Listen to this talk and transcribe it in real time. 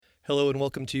Hello and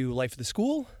welcome to Life of the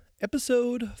School,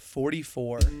 episode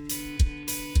 44.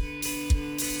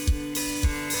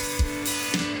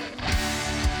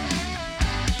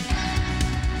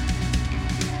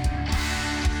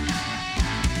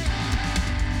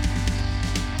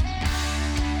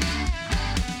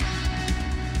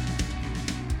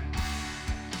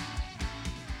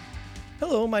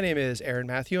 Hello, my name is Aaron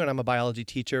Matthew, and I'm a biology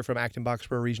teacher from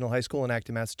Acton-Boxborough Regional High School in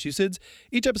Acton, Massachusetts.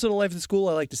 Each episode of Life of the School,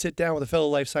 I like to sit down with a fellow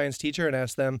life science teacher and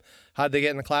ask them how'd they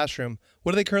get in the classroom,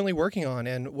 what are they currently working on,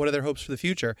 and what are their hopes for the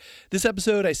future. This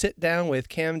episode, I sit down with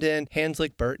Camden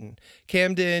Hanslick Burton.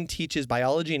 Camden teaches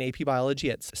biology and AP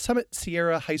biology at Summit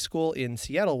Sierra High School in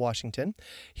Seattle, Washington.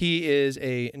 He is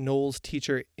a Knowles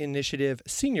Teacher Initiative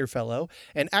Senior Fellow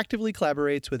and actively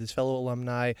collaborates with his fellow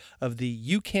alumni of the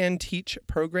You Can Teach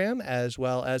program as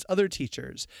well as other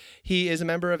teachers. He is a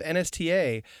member of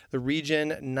NSTA, the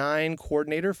Region 9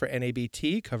 coordinator for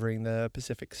NABT, covering the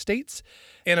Pacific States,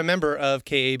 and a member of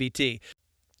KABT.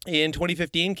 In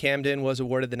 2015, Camden was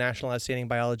awarded the National Outstanding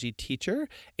Biology Teacher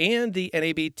and the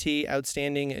NABT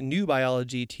Outstanding New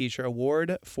Biology Teacher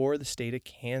Award for the state of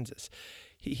Kansas.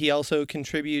 He also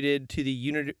contributed to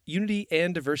the Unity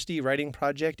and Diversity Writing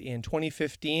Project in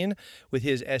 2015 with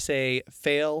his essay,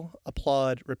 Fail,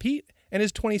 Applaud, Repeat, and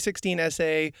his 2016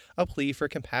 essay, A Plea for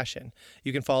Compassion.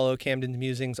 You can follow Camden's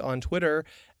musings on Twitter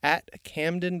at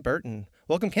Camden Burton.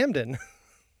 Welcome, Camden.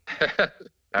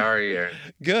 How are you, Aaron?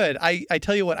 Good. I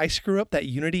tell you what, I screw up that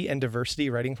Unity and Diversity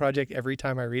Writing Project every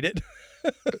time I read it.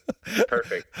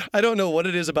 Perfect. I don't know what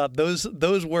it is about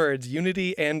those words,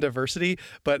 unity and diversity,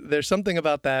 but there's something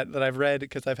about that I've read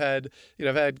because I've had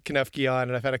Kanefsky on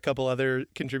and I've had a couple other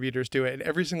contributors to it. And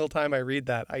every single time I read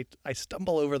that, I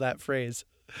stumble over that phrase.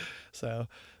 So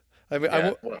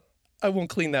I won't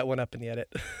clean that one up in the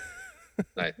edit.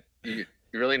 Nice. You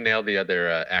really nailed the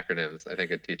other acronyms. I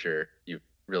think a teacher, you've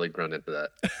really grown into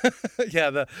that.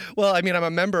 Yeah. I'm a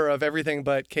member of everything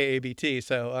but KABT.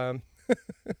 So,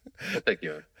 We'll take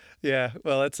you in. Yeah.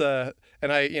 Well, it's,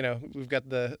 we've got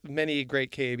the many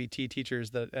great KABT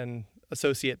teachers and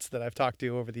associates that I've talked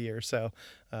to over the years. So,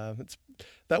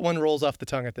 that one rolls off the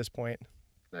tongue at this point.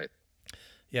 Nice.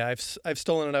 Yeah, I've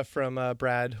stolen enough from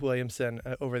Brad Williamson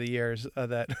over the years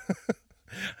that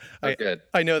Good.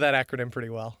 I know that acronym pretty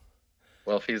well.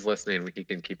 Well, if he's listening, he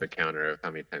can keep a counter of how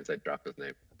many times I dropped his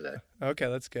name today. Okay,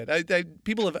 that's good.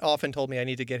 People have often told me I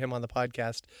need to get him on the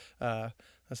podcast,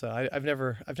 so I've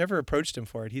never approached him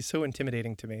for it. He's so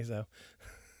intimidating to me. So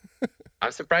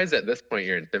I'm surprised at this point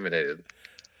you're intimidated.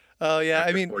 Oh yeah,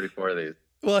 After 44 of these.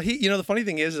 Well, the funny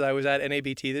thing is I was at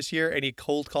NABT this year and he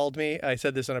cold called me. I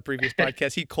said this on a previous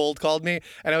podcast. He cold called me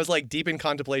and I was like deep in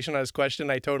contemplation on his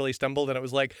question. I totally stumbled and it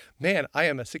was like, man, I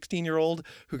am a 16-year-old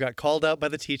who got called out by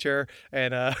the teacher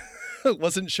and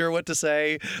wasn't sure what to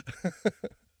say.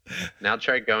 Now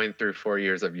try going through 4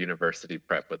 years of university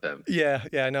prep with him. Yeah,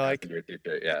 no, I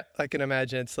can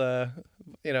imagine. It's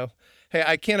hey,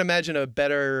 I can't imagine a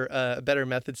better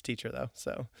methods teacher though.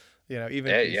 So,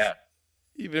 even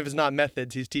if it's not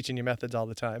methods, he's teaching you methods all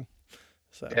the time.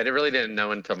 So I really didn't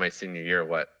know until my senior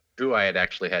year who I had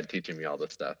actually had teaching me all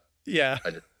this stuff. Yeah.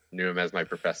 I just knew him as my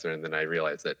professor, and then I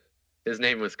realized that his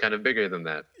name was kind of bigger than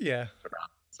that. Yeah. Around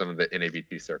some of the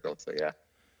NABT circles. So yeah.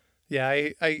 Yeah,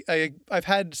 I've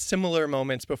had similar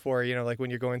moments before, like when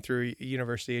you're going through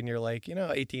university and you're like,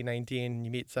 18, 19, and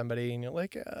you meet somebody and you're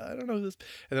like, I don't know this.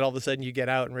 And then all of a sudden you get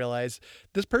out and realize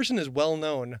this person is well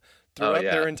known throughout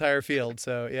their entire field.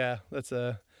 So yeah,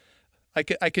 I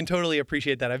can totally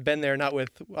appreciate that. I've been there,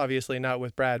 obviously not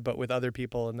with Brad, but with other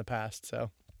people in the past.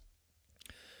 So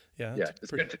yeah,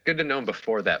 it's good to know him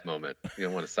before that moment. You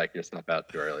don't want to psych yourself out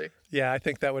too early. Yeah, I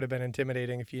think that would have been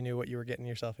intimidating if you knew what you were getting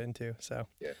yourself into. So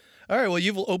yeah. All right, well,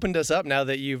 you've opened us up now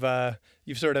that you've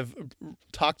sort of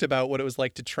talked about what it was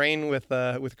like to train with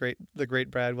the great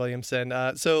Brad Williamson.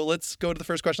 So let's go to the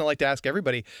first question I like to ask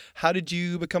everybody. How did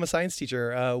you become a science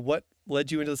teacher? What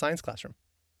led you into the science classroom?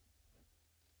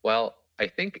 Well, I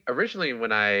think originally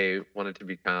when I wanted to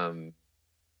be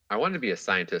a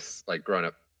scientist, like growing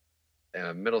up.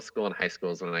 Middle school and high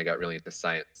school is when I got really into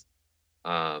science.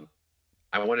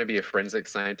 I wanted to be a forensic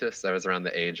scientist. I was around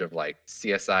the age of like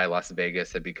CSI Las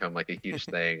Vegas had become like a huge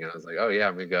thing. And I was like, oh yeah,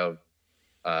 I'm going to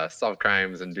go solve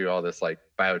crimes and do all this like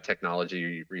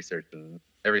biotechnology research and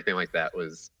everything like that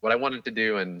was what I wanted to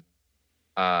do. And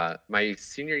my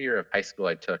senior year of high school,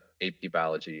 I took AP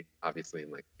biology, obviously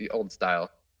in like the old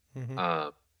style. Mm-hmm.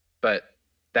 But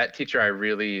that teacher, I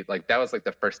really like, that was like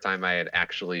the first time I had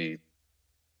actually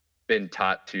been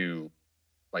taught to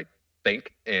like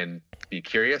think and be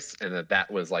curious, and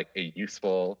that was like a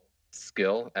useful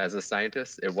skill as a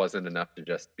scientist. It wasn't enough to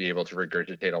just be able to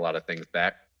regurgitate a lot of things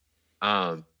back.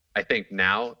 I think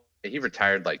now he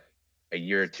retired like a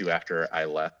year or two after I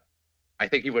left. I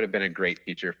think he would have been a great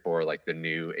teacher for like the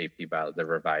new AP Bio, the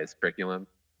revised curriculum.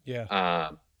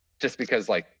 Yeah. Just because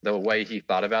like the way he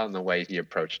thought about it and the way he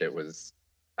approached it was,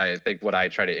 I think, what I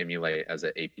try to emulate as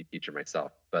an AP teacher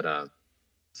myself. But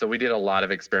so we did a lot of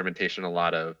experimentation, a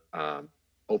lot of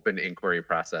open inquiry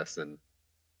process, and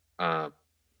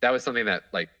that was something that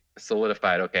like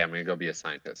solidified. Okay, I'm going to go be a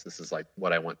scientist. This is like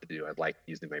what I want to do. I like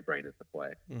using my brain as a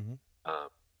play. Mm-hmm.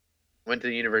 Went to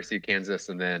the University of Kansas,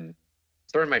 and then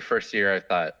sort of my first year, I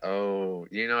thought, oh,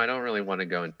 I don't really want to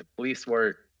go into police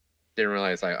work. Didn't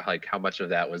realize like how much of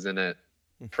that was in it.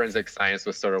 Forensic science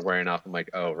was sort of wearing off. I'm like,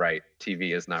 oh, right,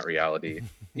 TV is not reality.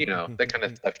 The kind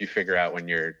of stuff you figure out when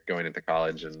you're going into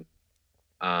college. And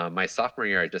my sophomore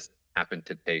year, I just happened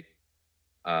to take.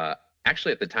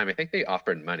 Actually, at the time, I think they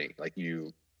offered money. Like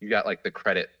you got like the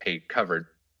credit paid covered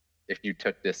if you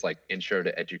took this like intro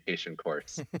to education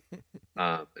course.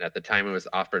 And at the time, it was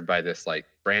offered by this like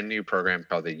brand new program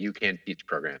called the You Can Teach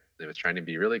program. It was trying to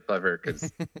be really clever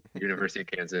because University of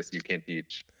Kansas, you can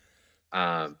teach.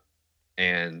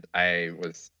 And I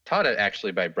was taught it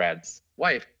actually by Brad's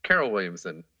wife, Carol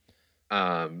Williamson.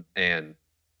 And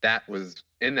that was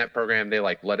in that program. They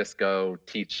like let us go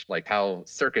teach like how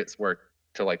circuits work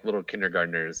to like little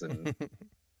kindergartners and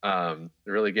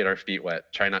really get our feet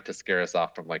wet. Try not to scare us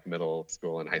off from like middle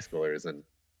school and high schoolers. And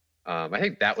I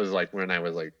think that was like when I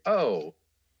was like, oh,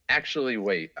 actually,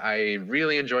 wait, I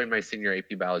really enjoyed my senior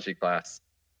AP biology class.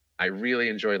 I really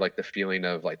enjoyed like the feeling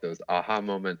of like those aha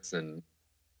moments and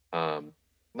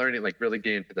learning, like really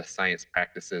getting into the science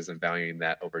practices and valuing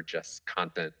that over just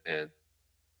content. And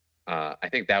I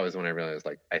think that was when I realized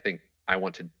like, I think I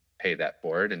want to pay that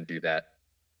forward and do that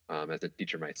as a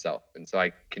teacher myself. And so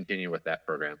I continue with that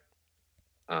program.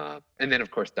 And then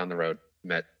of course, down the road,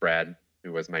 met Brad,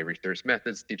 who was my research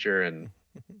methods teacher. And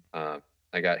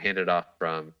I got handed off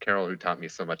from Carol, who taught me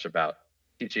so much about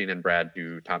teaching, and Brad,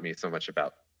 who taught me so much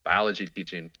about biology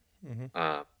teaching.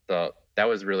 So that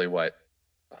was really what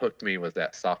hooked me, was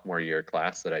that sophomore year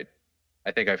class that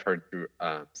I think I've heard through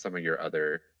some of your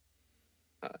other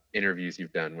interviews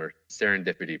you've done, where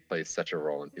serendipity plays such a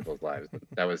role in people's lives. And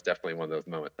that was definitely one of those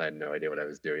moments I had no idea what I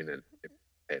was doing, and it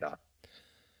paid off.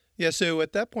 Yeah, so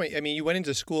at that point, I mean, you went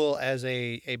into school as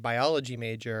a biology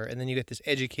major, and then you get this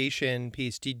education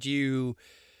piece. Did you,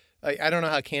 I don't know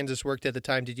how Kansas worked at the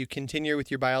time. Did you continue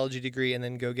with your biology degree and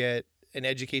then go get an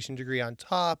education degree on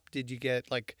top? Did you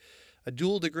get like a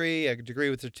dual degree, a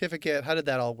degree with certificate? How did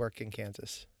that all work in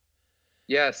Kansas?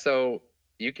 Yeah, so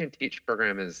You Can Teach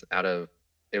program is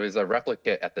it was a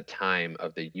replicate at the time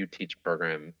of the You Teach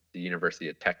program, at the University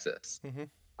of Texas.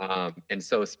 And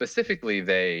so specifically,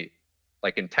 they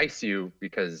like entice you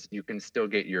because you can still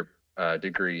get your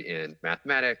degree in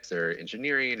mathematics or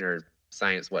engineering or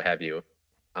science, what have you.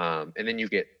 And then you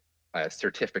get a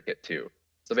certificate too.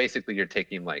 So basically, you're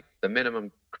taking like the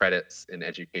minimum credits in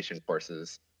education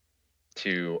courses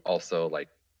to also like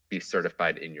be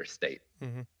certified in your state.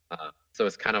 So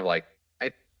it's kind of like,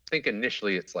 I think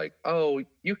initially it's like, oh,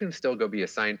 you can still go be a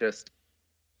scientist,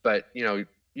 but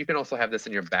you can also have this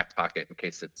in your back pocket in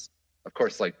case it's, of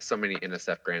course, like so many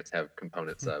NSF grants have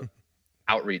components of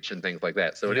outreach and things like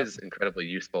that. So it is incredibly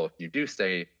useful if you do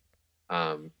stay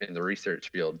in the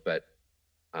research field, but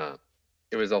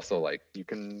it was also like, you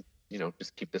can,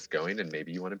 just keep this going, and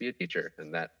maybe you want to be a teacher.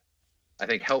 And that, I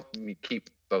think, helped me keep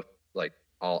both like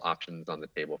all options on the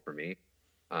table for me.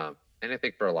 And I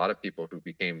think for a lot of people who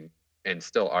became and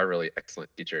still are really excellent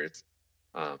teachers,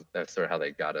 that's sort of how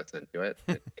they got us into it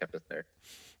and kept us there.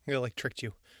 They like tricked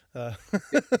you. Well,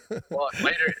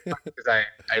 later, because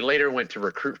I later went to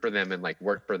recruit for them and like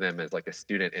work for them as like a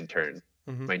student intern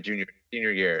my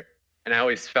senior year. And I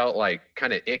always felt like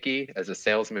kind of icky as a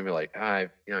salesman, be like, I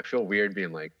feel weird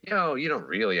being like, you don't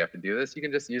really have to do this. You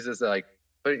can just use this to like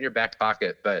put it in your back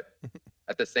pocket. But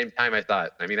at the same time, I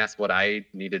thought, I mean, that's what I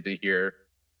needed to hear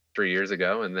 3 years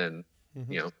ago. And then,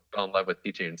 fell in love with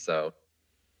teaching. So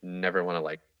never want to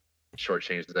like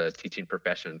shortchange the teaching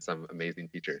profession, some amazing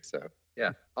teachers. So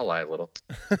yeah, I'll lie a little.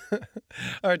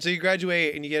 All right, so you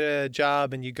graduate and you get a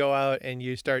job and you go out and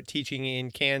you start teaching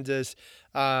in Kansas.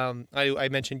 I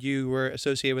mentioned you were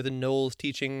associated with the Knowles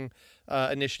teaching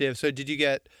initiative. So did you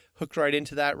get hooked right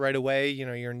into that right away?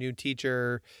 You're a new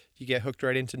teacher. You get hooked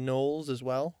right into Knowles as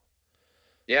well?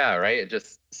 Yeah, right. It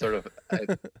just sort of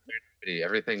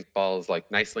everything falls like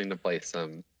nicely into place. I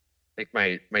think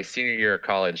my senior year of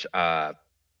college,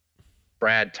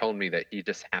 Brad told me that he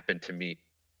just happened to meet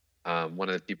one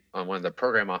of the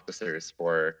program officers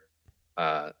for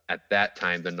at that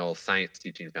time the Knowles Science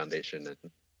Teaching Foundation,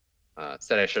 and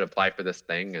said I should apply for this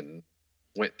thing. And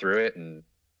went through it and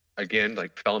again,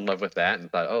 like fell in love with that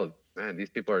and thought, oh man, these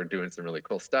people are doing some really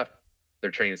cool stuff.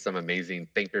 They're training some amazing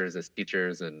thinkers as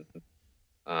teachers, and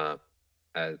uh,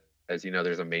 as you know,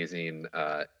 there's amazing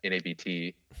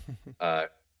NABT uh,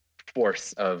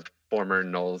 force of former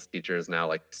Knowles teachers now,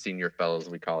 like senior fellows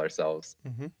we call ourselves.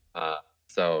 Mm-hmm. Uh,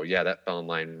 so yeah, that fell in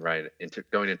line right into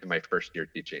going into my first year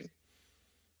teaching.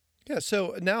 Yeah,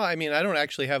 so now I mean I don't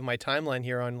actually have my timeline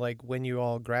here on like when you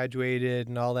all graduated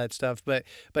and all that stuff, but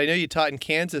I know you taught in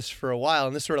Kansas for a while,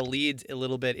 and this sort of leads a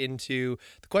little bit into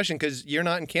the question because you're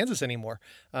not in Kansas anymore.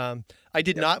 I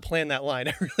did not plan that line.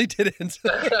 I really didn't.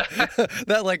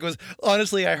 That like was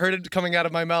honestly I heard it coming out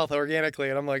of my mouth organically,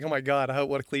 and I'm like, oh my god,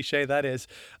 what a cliche that is.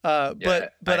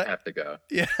 But I have to go.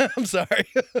 yeah, I'm sorry.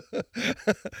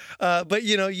 But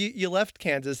you left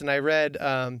Kansas, and I read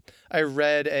an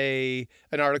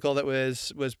article that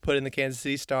was put in the Kansas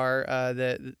City Star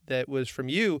that was from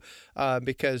you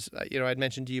because I'd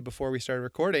mentioned to you before we started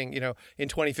recording. In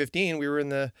 2015 we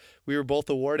were both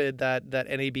awarded that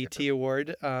NABT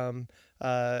award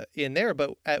in there.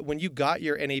 But when you got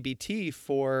your NABT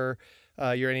for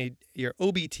your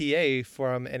OBTA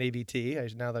from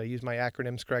NABT, now that I use my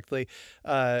acronyms correctly,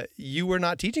 you were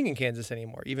not teaching in Kansas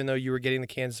anymore, even though you were getting the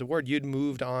Kansas award. You'd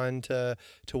moved on to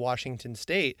Washington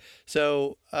State.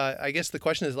 So I guess the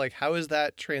question is like, how is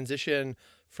that transition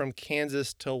from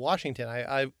Kansas to Washington?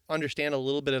 I understand a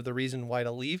little bit of the reason why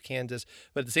to leave Kansas,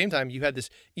 but at the same time, you had this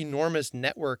enormous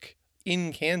network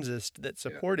in Kansas that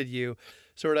supported you.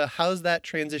 Sort of, how's that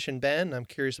transition been? I'm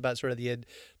curious about sort of the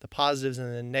positives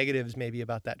and the negatives maybe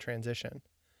about that transition.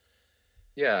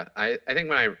 Yeah, I think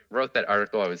when I wrote that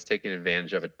article, I was taking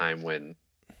advantage of a time when,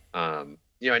 I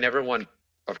never wanted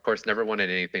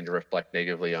anything to reflect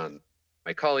negatively on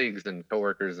my colleagues and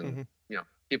coworkers and,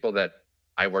 people that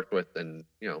I worked with and,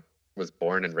 was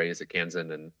born and raised at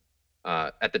Kansas. And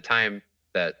at the time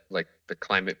that like the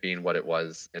climate being what it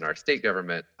was in our state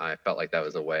government, I felt like that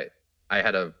was a way. I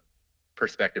had a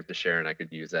perspective to share and I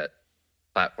could use that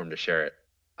platform to share it.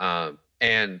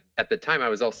 And at the time I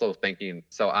was also thinking,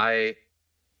 so I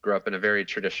grew up in a very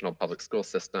traditional public school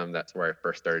system. That's where I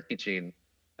first started teaching.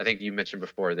 I think you mentioned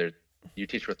before you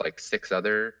teach with like 6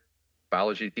 other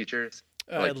biology teachers,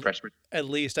 like freshmen. At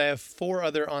least I have 4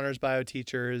 other honors bio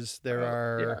teachers. There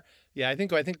are, I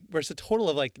think there's a total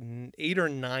of like 8 or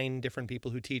 9 different people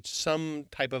who teach some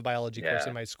type of biology course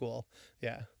in my school.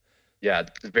 Yeah. Yeah,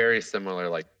 very similar,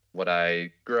 like what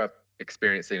I grew up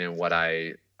experiencing and what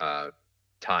I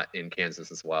taught in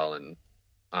Kansas as well. And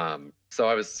so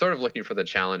I was sort of looking for the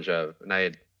challenge of, and I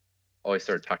had always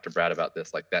sort of talked to Brad about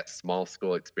this, like that small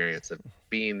school experience of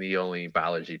being the only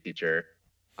biology teacher,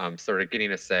 sort of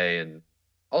getting a say and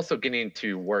also getting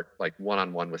to work like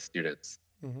one-on-one with students.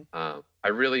 Mm-hmm. I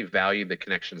really valued the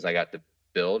connections I got to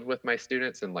build with my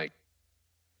students, and like,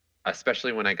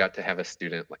 especially when I got to have a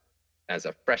student like as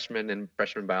a freshman in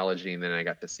freshman biology, and then I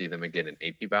got to see them again in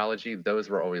AP biology. Those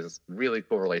were always really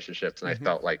cool relationships, and I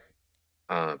felt like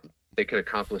they could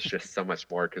accomplish just so much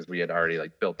more because we had already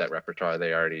like built that repertoire.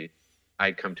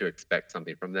 I'd come to expect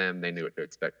something from them. They knew what to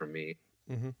expect from me.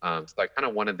 Mm-hmm. So I kind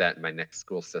of wanted that in my next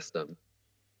school system.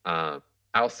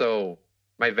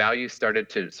 My values started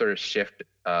to sort of shift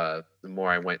the more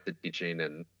I went to teaching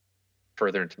and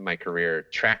further into my career.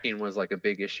 Tracking was like a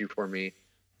big issue for me.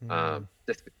 And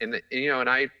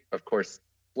I, of course,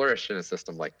 flourished in a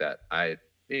system like that.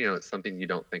 It's something you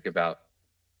don't think about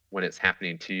when it's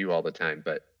happening to you all the time.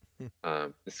 But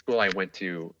the school I went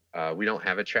to, we don't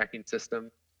have a tracking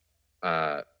system.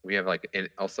 We have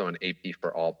also an AP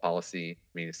for all policy.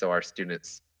 So our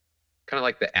students, kind of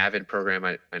like the AVID program,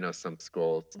 I know some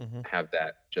schools have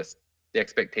that. Just the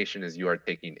expectation is you are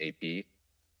taking AP,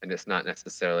 and it's not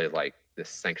necessarily like this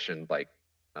sanctioned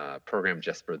program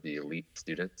just for the elite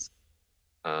students.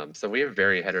 So we have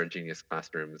very heterogeneous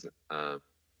classrooms,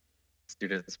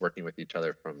 students working with each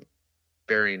other from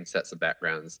varying sets of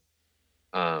backgrounds.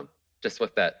 Just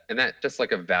with that, and that just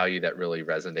like a value that really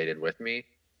resonated with me,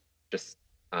 just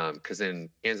because in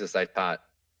Kansas I taught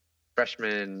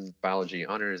freshman biology,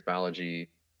 honors biology,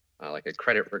 like a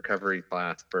credit recovery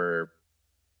class for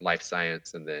life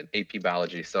science, and then AP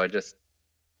biology. So I just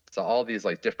saw all these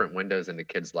like different windows into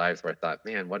kids' lives where I thought,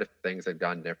 man, what if things had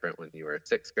gone different when you were a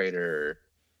 6th grader or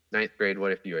 9th grade?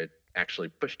 What if you had actually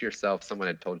pushed yourself? Someone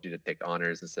had told you to take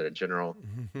honors instead of general.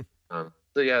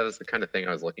 So yeah, that's the kind of thing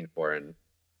I was looking for, and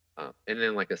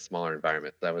in like a smaller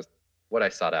environment. That was what I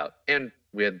sought out. And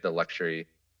we had the luxury,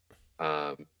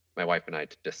 my wife and I,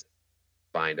 to just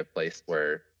find a place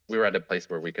where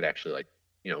we could actually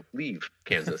leave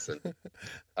Kansas. And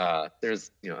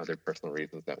there's other personal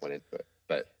reasons that went into it,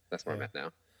 but that's where I'm at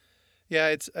now. Yeah,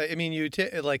 it's. I mean,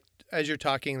 like as you're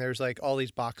talking, there's like all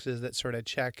these boxes that sort of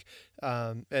check.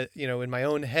 In my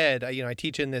own head, I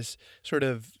teach in this sort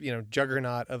of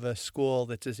juggernaut of a school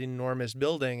that's this enormous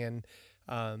building, and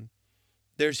um,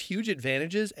 there's huge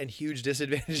advantages and huge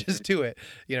disadvantages to it.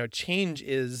 Change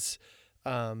is,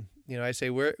 I say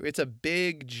it's a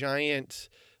big giant.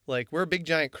 Like we're a big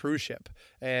giant cruise ship,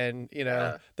 and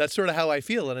Yeah, that's sort of how I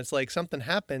feel. And it's like something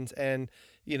happens, and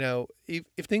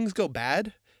if things go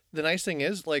bad, the nice thing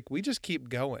is like we just keep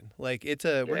going. Like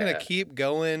we're gonna yeah, keep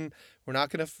going. We're not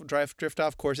gonna drift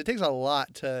off course. It takes a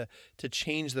lot to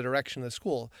change the direction of the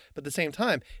school, but at the same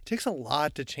time, it takes a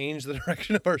lot to change the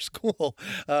direction of our school.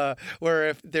 Where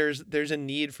if there's a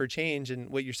need for change, and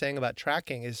what you're saying about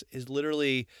tracking is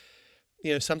literally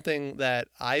something that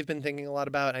I've been thinking a lot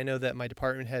about. I know that my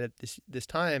department head at this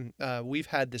time, we've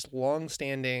had this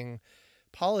long-standing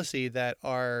policy that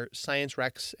our science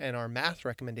recs and our math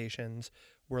recommendations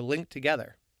were linked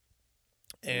together,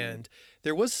 mm, and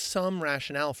there was some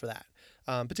rationale for that,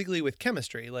 particularly with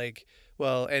chemistry,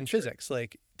 and sure, physics.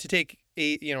 Like to take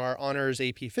our honors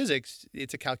AP physics,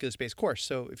 it's a calculus-based course.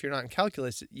 So if you're not in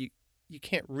calculus, you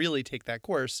can't really take that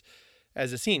course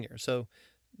as a senior. So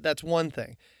that's one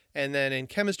thing. And then in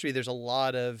chemistry, there's a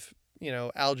lot of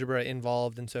algebra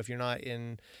involved, and so if you're not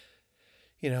in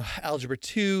algebra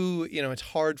 2, it's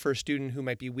hard for a student who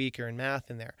might be weaker in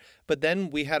math in there. But then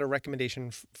we had a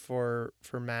recommendation for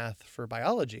math for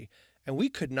biology, and we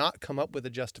could not come up with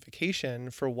a justification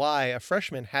for why a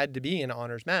freshman had to be in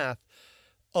honors math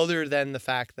other than the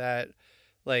fact that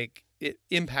like it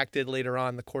impacted later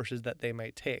on the courses that they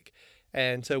might take.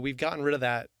 And so we've gotten rid of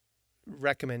that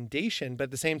recommendation, but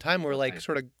at the same time we're oh, like nice,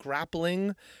 sort of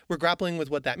grappling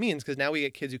with what that means, because now we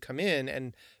get kids who come in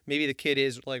and maybe the kid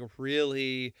is like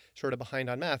really sort of behind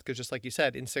on math, because just like you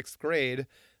said, in 6th grade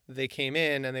they came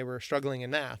in and they were struggling in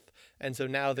math, and so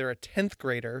now they're a 10th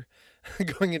grader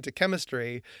going into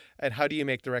chemistry, and how do you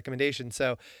make the recommendation?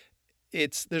 So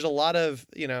there's a lot of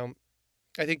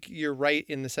I think you're right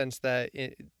in the sense that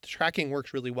tracking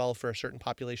works really well for a certain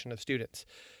population of students,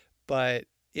 but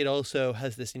it also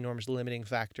has this enormous limiting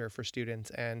factor for students.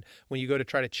 And when you go to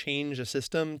try to change a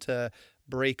system to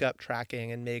break up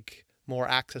tracking and make more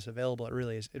access available, it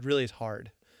really is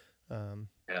hard. Um,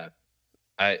 yeah.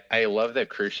 I love the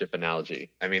cruise ship analogy.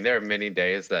 I mean, there are many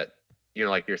days that,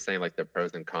 like you're saying, like the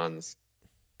pros and cons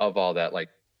of all that. Like,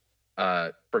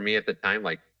 for me at the time,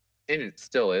 like, and it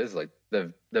still is, like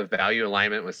the value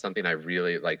alignment was something I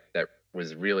really like that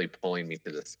was really pulling me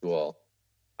to the school.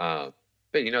 Um,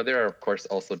 but there are of course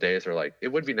also days where like it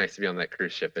would be nice to be on that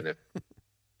cruise ship, and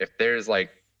if there's like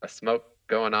a smoke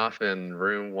going off in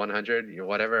room 100,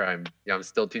 whatever, I'm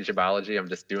still teaching biology. I'm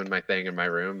just doing my thing in my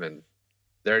room, and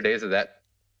there are days of that.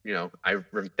 I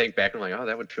think back and I'm like, oh,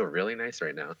 that would feel really nice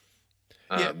right now.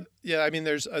 yeah, Um, yeah. I mean,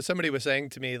 there's somebody was saying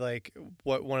to me like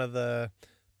what one of the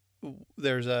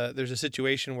there's a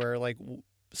situation where like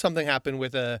something happened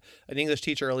with an English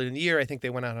teacher earlier in the year. I think they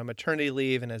went out on maternity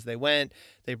leave, and as they went,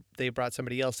 they brought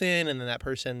somebody else in, and then that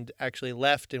person actually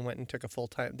left and went and took a full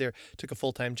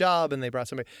time job, and they brought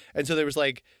somebody, and so there was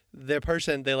like the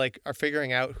person they like are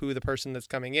figuring out who the person that's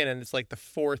coming in, and it's like the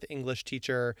 4th English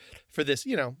teacher for this.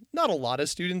 Not a lot of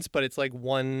students, but it's like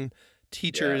one yeah,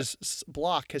 teacher's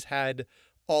block has had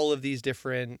all of these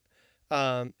different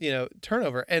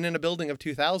turnover. And in a building of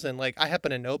 2,000, like I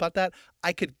happen to know about that,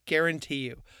 I could guarantee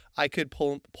you, I could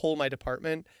pull my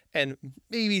department, and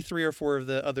maybe 3 or 4 of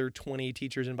the other 20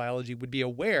 teachers in biology would be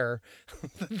aware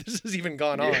that this has even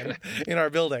gone yeah, on in our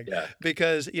building, yeah,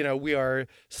 because we are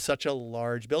such a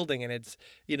large building, and it's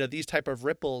these type of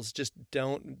ripples just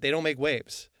don't make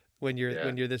waves when you're yeah.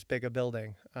 when you're this big a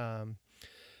building.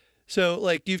 So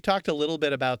like you've talked a little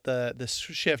bit about the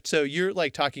shift. So you're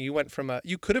like talking,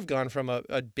 you could have gone from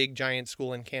a big giant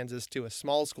school in Kansas to a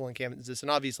small school in Kansas.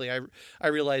 And obviously I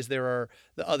realize there are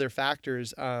the other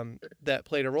factors that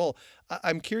played a role.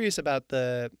 I'm curious about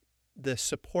the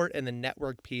support and the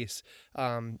network piece.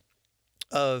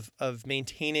 Of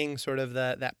maintaining sort of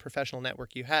that professional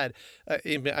network you had.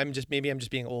 I'm just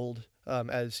being old,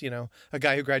 as a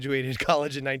guy who graduated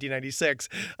college in 1996,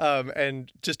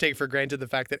 and just take for granted the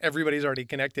fact that everybody's already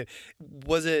connected.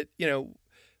 Was it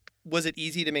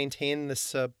easy to maintain the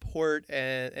support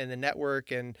and the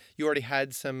network, and you already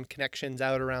had some connections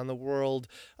out around the world?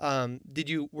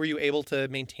 Were you able to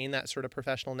maintain that sort of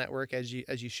professional network as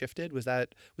you shifted? Was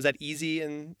that easy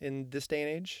in this day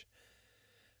and age?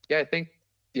 Yeah, I think,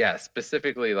 yeah,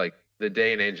 specifically like the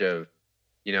day and age of,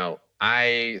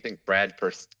 I think Brad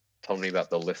first told me about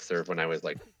the listserv when I was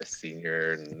like a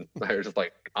senior, and I was just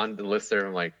like on the listserv,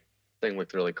 and like thing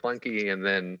looked really clunky, and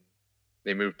then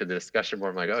they moved to the discussion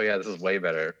board. I'm like, oh yeah, this is way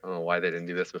better. I don't know why they didn't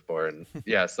do this before. And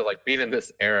yeah, so like being in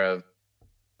this era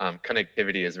of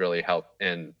connectivity has really helped.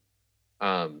 And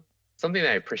something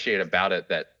that I appreciate about it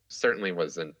that certainly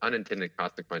was an unintended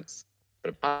consequence, but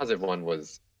a positive one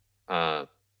was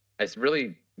it's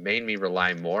really made me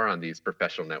rely more on these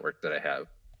professional networks that I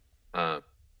have.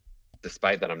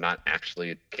 Despite that I'm not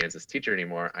actually a Kansas teacher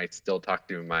anymore, I still talk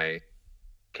to my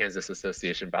Kansas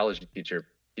Association biology teacher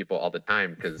people all the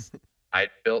time because I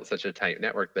built such a tight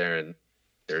network there, and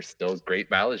they're still great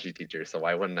biology teachers. So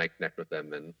why wouldn't I connect with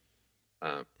them? And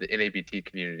the NABT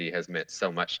community has meant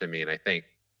so much to me. And I think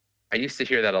I used to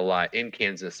hear that a lot in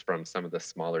Kansas from some of the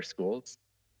smaller schools.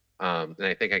 And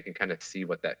I think I can kind of see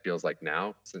what that feels like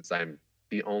now, since I'm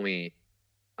the only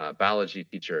biology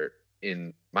teacher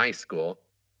in my school.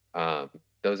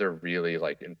 Those are really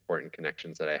like important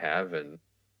connections that I have, and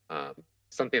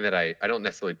something that I don't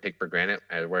necessarily take for granted.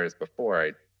 Whereas before,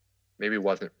 I maybe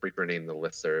wasn't frequenting the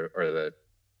listserv or the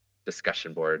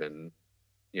discussion board and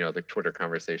the Twitter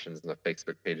conversations and the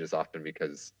Facebook pages often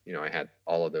because I had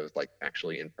all of those like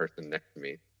actually in person next to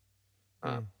me.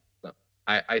 So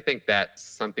I think that's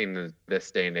something in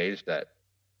this day and age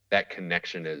that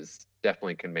connection is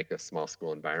definitely can make a small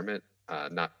school environment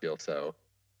not feel so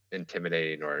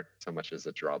intimidating or so much as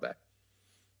a drawback.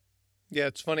 Yeah,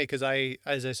 it's funny because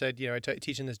as I said, I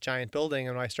teach in this giant building,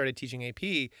 and when I started teaching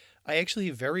AP, I actually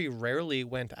very rarely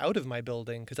went out of my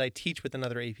building because I teach with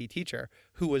another AP teacher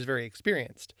who was very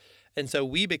experienced. And so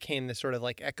we became this sort of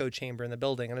like echo chamber in the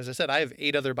building. And as I said, I have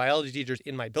 8 other biology teachers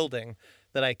in my building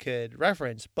that I could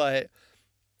reference. But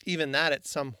even that, at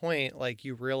some point, like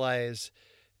you realize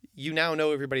you now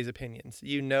know everybody's opinions.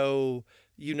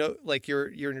 Like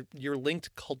you're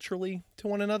linked culturally to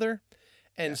one another.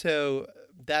 And so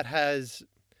that has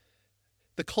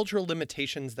the cultural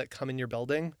limitations that come in your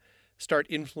building start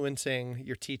influencing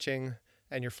your teaching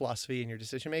and your philosophy and your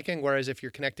decision making. Whereas if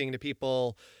you're connecting to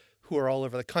people who are all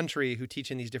over the country who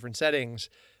teach in these different settings,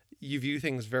 you view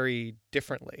things very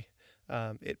differently.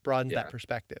 It broadens that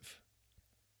perspective.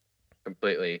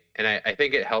 Completely. And I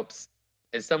think it helps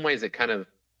in some ways. It kind of,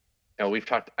 I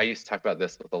used to talk about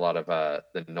this with a lot of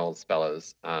the Knowles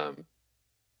fellows.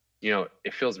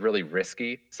 It feels really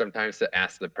risky sometimes to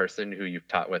ask the person who you've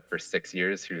taught with for 6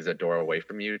 years, who's a door away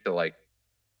from you, to like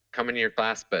come into your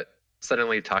class, but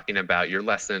suddenly talking about your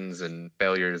lessons and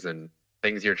failures and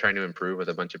things you're trying to improve with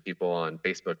a bunch of people on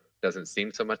Facebook doesn't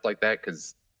seem so much like that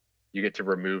because you get to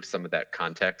remove some of that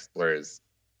context, whereas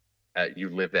you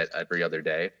live that every other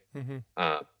day. Mm-hmm.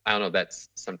 I don't know, that's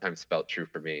sometimes felt true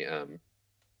for me.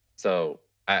 So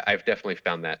I've definitely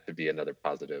found that to be another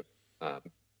positive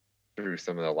through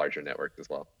some of the larger networks as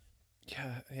well.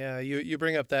 Yeah. You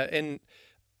bring up that, and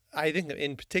I think that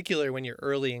in particular when you're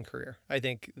early in career, I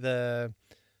think the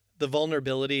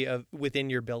vulnerability of within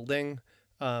your building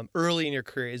early in your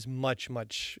career is much,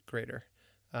 much greater.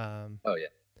 Oh yeah.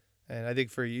 And I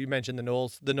think you mentioned the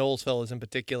Knowles fellows in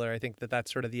particular. I think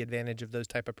that's sort of the advantage of those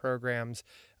type of programs.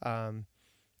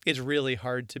 It's really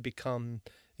hard to become,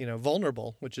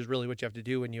 vulnerable, which is really what you have to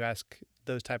do when you ask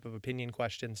those type of opinion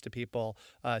questions to people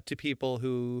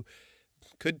who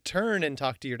could turn and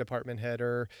talk to your department head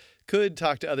or could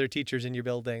talk to other teachers in your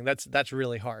building. That's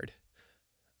really hard.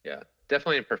 Yeah,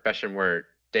 definitely a profession where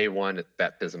day one it's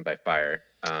baptism by fire.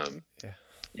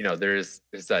 There's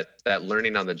that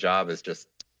learning on the job is just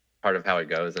part of how it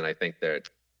goes. And I think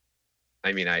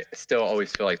I still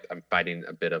always feel like I'm fighting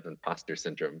a bit of imposter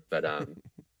syndrome, but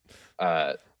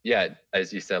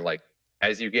as you said, like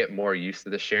as you get more used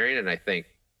to the sharing, and I think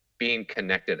being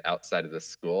connected outside of the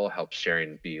school helps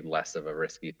sharing be less of a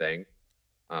risky thing.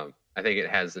 I think it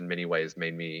has in many ways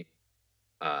made me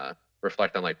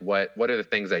reflect on like what are the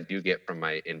things I do get from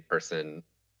my in-person,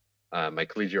 my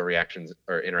collegial reactions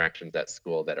or interactions at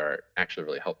school that are actually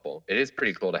really helpful. It is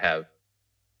pretty cool to have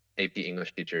AP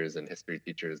English teachers and history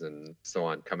teachers and so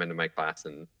on come into my class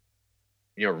and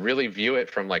really view it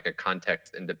from like a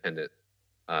context independent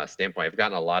standpoint. I've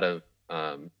gotten a lot of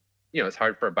it's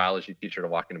hard for a biology teacher to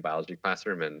walk in a biology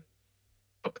classroom and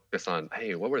focus on,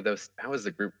 hey, how was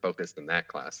the group focused in that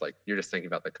class? Like you're just thinking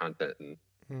about the content, and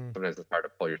sometimes it's hard to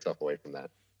pull yourself away from that.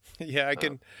 Yeah,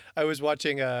 I was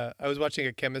watching a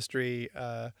chemistry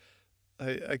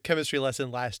a chemistry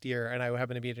lesson last year, and I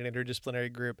happened to be in an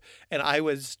interdisciplinary group, and I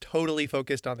was totally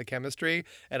focused on the chemistry,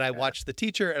 and I watched the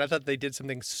teacher, and I thought they did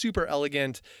something super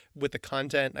elegant with the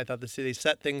content. I thought they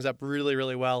set things up really,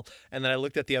 really well, and then I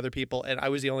looked at the other people, and I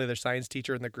was the only other science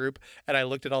teacher in the group, and I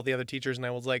looked at all the other teachers, and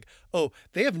I was like, oh,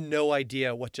 they have no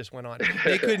idea what just went on.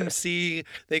 They couldn't see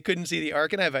the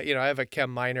arc, and I have a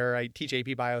chem minor. I teach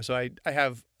AP Bio, so I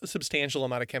have a substantial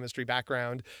amount of chemistry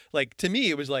background. Like, to me,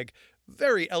 it was like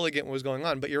very elegant what was going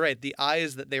on. But you're right, the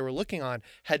eyes that they were looking on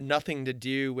had nothing to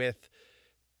do with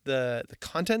the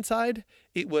content side.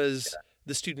 It was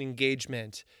the student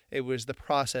engagement. It was the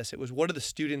process. It was what are the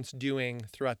students doing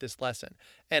throughout this lesson.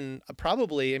 And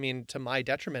probably, I mean, to my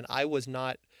detriment, I was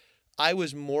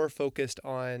more focused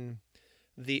on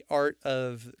the art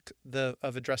of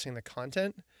addressing the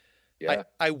content. Yeah.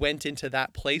 I went into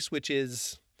that place, which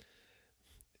is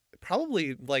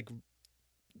probably like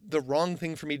the wrong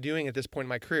thing for me doing at this point in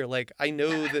my career. Like I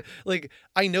know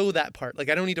that part. Like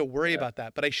I don't need to worry about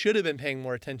that, but I should have been paying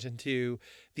more attention to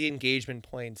the engagement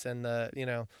points and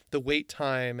the wait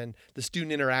time and the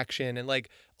student interaction and like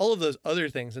all of those other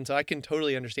things. And so I can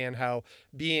totally understand how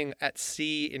being at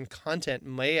sea in content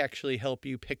may actually help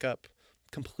you pick up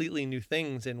completely new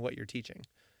things in what you're teaching.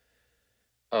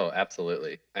 Oh,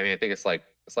 absolutely. I mean, I think it's like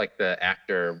the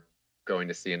actor going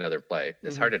to see another play.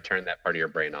 It's hard to turn that part of your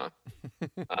brain off.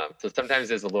 So sometimes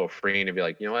there's a little freeing to be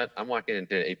like, you know what, I'm walking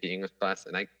into an AP English class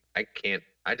and I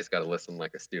just got to listen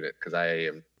like a student because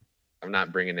I'm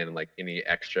not bringing in like any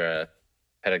extra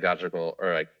pedagogical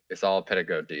or like it's all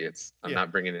pedagogy. I'm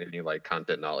not bringing in any like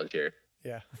content knowledge here.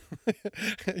 Yeah.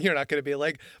 You're not going to be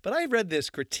like, but I read this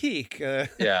critique.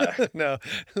 Yeah. No,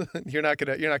 you're not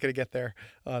going to get there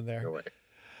on there. No way.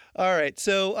 All right,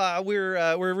 so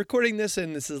we're recording this,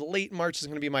 and this is late March. This is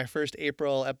going to be my first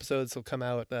April episodes. Will come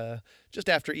out just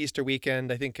after Easter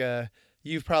weekend. I think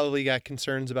you've probably got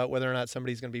concerns about whether or not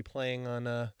somebody's going to be playing on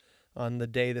the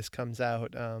day this comes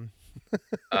out.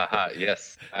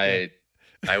 Yes, I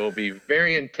will be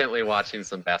very intently watching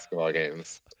some basketball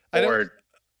games. Or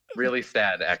really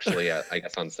sad, actually. I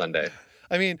guess on Sunday.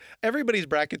 I mean, everybody's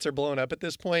brackets are blown up at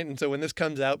this point, and so when this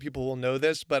comes out, people will know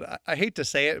this, but I hate to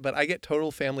say it, but I get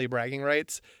total family bragging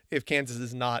rights if Kansas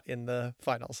is not in the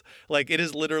finals. Like, it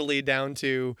is literally down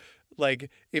to,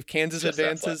 like, if Kansas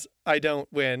advances, I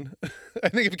don't win. I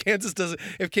think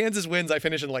if Kansas wins, I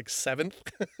finish in, like, 7th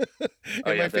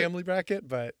in my family bracket,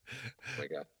 but... Oh, my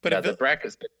God. But the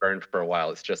bracket's been burned for a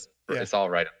while. It's just, it's all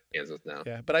right on Kansas now.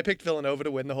 Yeah, but I picked Villanova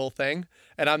to win the whole thing,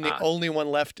 and I'm the only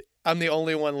one left. I'm the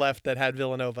only one left that had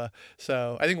Villanova.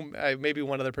 So I think maybe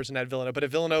one other person had Villanova. But if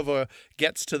Villanova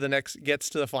gets to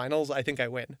the finals, I think I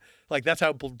win. Like that's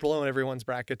how blown everyone's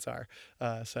brackets are.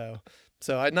 So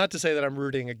not to say that I'm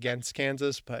rooting against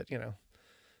Kansas, but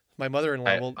my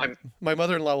mother-in-law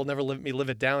will never let me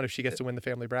live it down if she gets to win the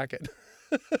family bracket.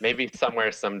 Maybe somewhere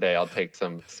someday I'll take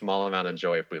some small amount of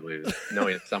joy if we lose,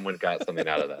 knowing someone got something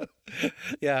out of that.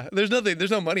 Yeah, there's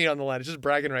no money on the line. It's just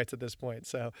bragging rights at this point.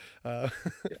 So,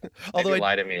 although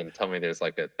lie to me and tell me there's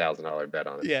like $1,000 bet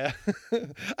on it. Yeah,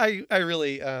 I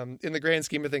really, in the grand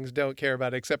scheme of things, don't care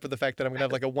about it except for the fact that I'm gonna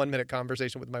have like a 1-minute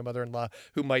conversation with my mother-in-law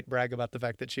who might brag about the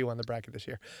fact that she won the bracket this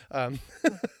year.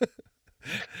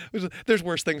 There's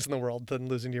worse things in the world than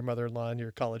losing to your mother-in-law in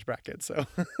your college bracket. So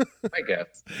I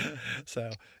guess. So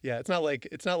yeah, it's not like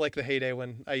the heyday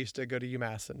when I used to go to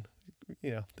UMass and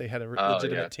they had a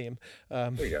legitimate team.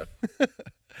 There you go.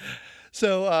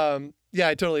 So yeah,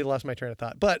 I totally lost my train of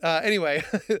thought. But anyway,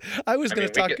 I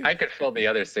could fill the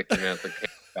other 60 minutes of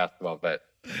basketball, but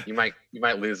you might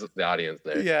lose the audience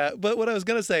there. Yeah, but what I was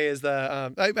gonna say is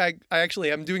that I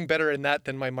actually am doing better in that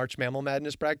than my March Mammal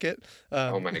Madness bracket.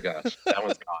 Oh my gosh, that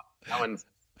one's gone.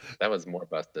 That was more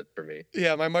busted for me.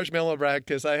 Yeah, my March Mammal bracket,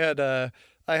 because I had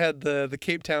the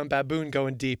Cape Town Baboon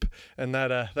going deep, and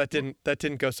that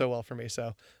didn't go so well for me.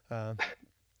 So.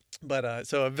 But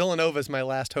so Villanova is my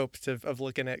last hope of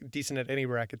looking at decent at any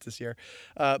brackets this year.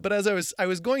 But as I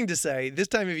was going to say, this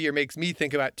time of year makes me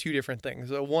think about two different things.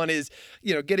 So one is,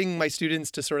 getting my students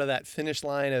to sort of that finish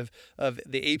line of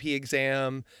the AP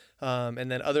exam, and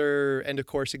then other end of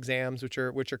course exams, which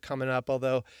are coming up.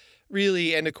 Although,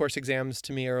 really, end of course exams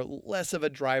to me are less of a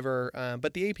driver.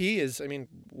 But the AP is, I mean,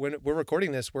 when we're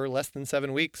recording this, we're less than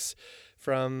 7 weeks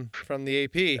from the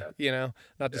AP. Yeah.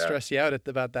 Not to stress you out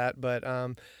about that, but.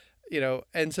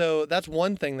 And so that's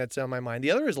one thing that's on my mind.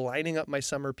 The other is lining up my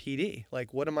summer PD.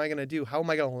 Like, what am I going to do? How am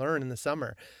I going to learn in the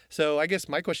summer? So I guess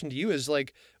my question to you is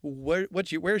like,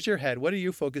 where's your head? What are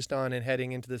you focused on in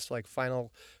heading into this like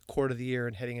final quarter of the year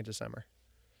and heading into summer?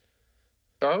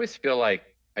 So I always feel like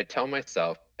I tell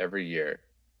myself every year,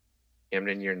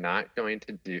 Camden, you're not going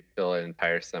to fill an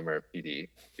entire summer of PD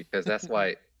because that's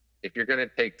why if you're going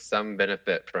to take some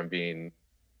benefit from being,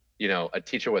 a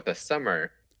teacher with a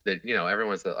summer, that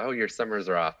everyone says, oh, your summers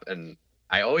are off, and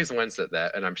I always wince at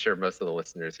that, and I'm sure most of the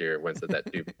listeners here wince at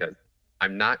that too because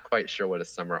I'm not quite sure what a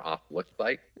summer off looks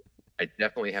like. I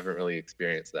definitely haven't really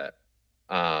experienced that,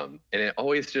 and it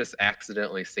always just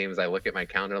accidentally seems. I look at my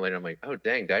calendar later, I'm like, oh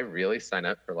dang, did I really sign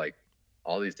up for like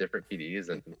all these different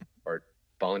PDs or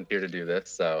volunteer to do this?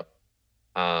 So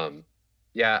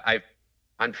Yeah, I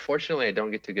unfortunately I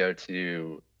don't get to go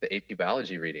to the AP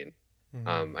biology reading.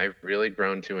 Mm. I've really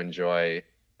grown to enjoy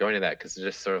going to that because it's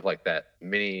just sort of like that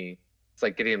mini. It's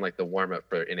like getting like the warm up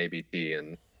for NABT,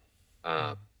 and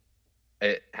um,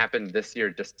 it happened this year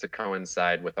just to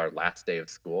coincide with our last day of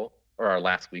school or our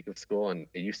last week of school, and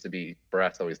it used to be for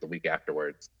us always the week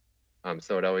afterwards.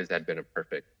 So it always had been a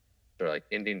perfect sort of like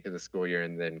ending to the school year,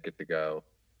 and then get to go.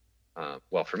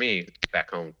 Well, for me,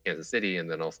 back home, Kansas City, and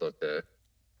then also to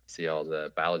see all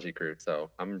the biology crew.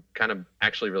 So I'm kind of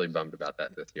actually really bummed about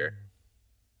that this year.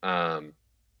 Um,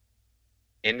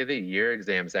 End of the year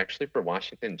exams actually for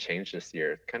Washington changed this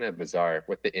year. Kind of bizarre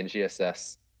with the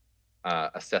NGSS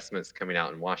assessments coming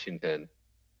out in Washington.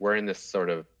 We're in this sort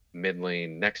of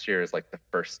middling. Next year is like the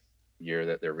first year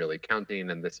that they're really counting,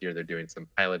 and this year they're doing some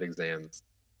pilot exams.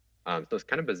 So it's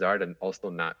kind of bizarre to also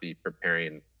not be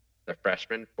preparing the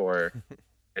freshmen for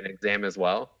an exam as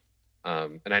well.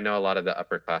 And I know a lot of the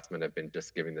upperclassmen have been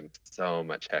just giving them so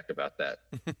much heck about that.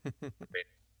 I mean,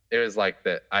 it was like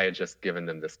that I had just given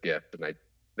them this gift, and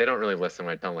they don't really listen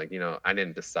when I tell them, like, I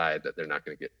didn't decide that they're not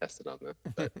going to get tested on this.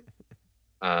 But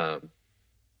um,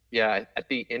 yeah, at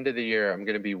the end of the year, I'm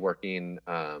going to be working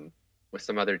with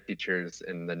some other teachers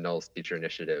in the Knowles Teacher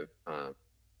Initiative.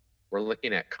 We're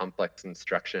looking at complex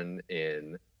instruction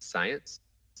in science.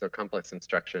 So complex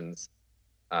instructions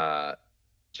uh,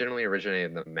 generally originate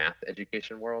in the math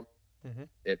education world. Mm-hmm.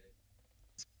 It's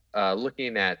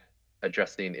looking at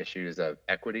addressing issues of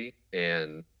equity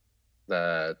in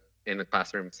the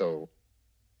classroom. So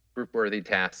group worthy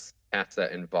tasks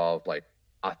that involve like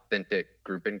authentic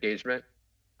group engagement,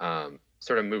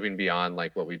 sort of moving beyond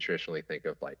like what we traditionally think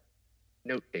of like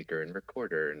note taker and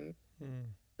recorder and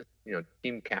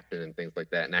team captain and things like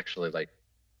that, and actually like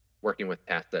working with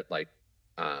tasks that like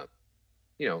uh,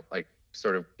 like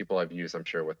sort of people I've used, I'm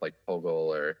sure, with like Poggle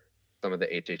or some of the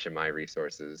HHMI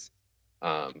resources.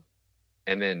 Um,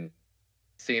 and then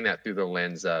seeing that through the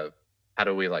lens of how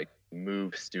do we like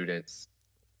move students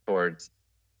towards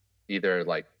either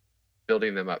like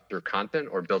building them up through content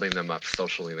or building them up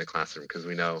socially in the classroom, because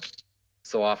we know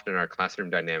so often our classroom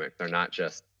dynamics are not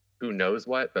just who knows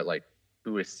what, but like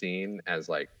who is seen as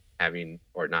like having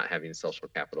or not having social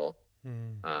capital.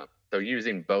 Mm. So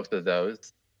using both of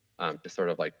those to sort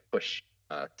of like push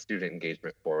student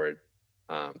engagement forward.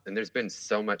 And there's been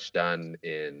so much done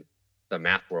in the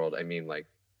math world. I mean, like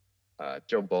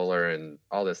Joe Bowler and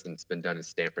all this, and it's been done in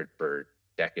Stanford for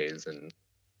decades, and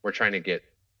we're trying to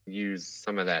use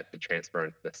some of that to transfer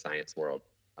into the science world.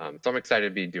 So I'm excited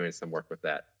to be doing some work with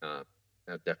that. That'll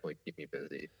definitely keep me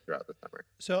busy throughout the summer.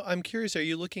 So I'm curious, are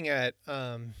you looking at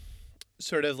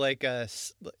sort of like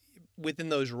within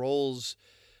those roles,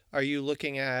 are you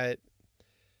looking at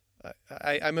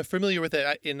I'm familiar with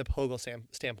it in the Poggle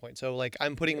standpoint. So like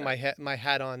I'm putting Yeah. my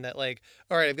hat on that, like,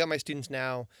 all right, I've got my students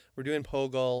now. We're doing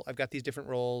Poggle. I've got these different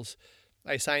roles.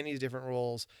 I assign these different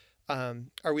roles.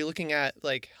 Are we looking at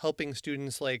like helping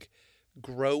students like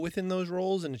grow within those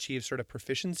roles and achieve sort of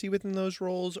proficiency within those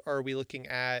roles? Or are we looking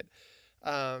at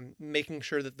making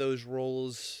sure that those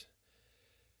roles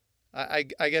I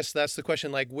guess that's the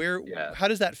question. Like, Yeah. how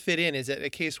does that fit in? Is it a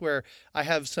case where I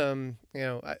have some,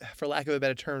 for lack of a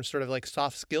better term, sort of like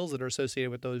soft skills that are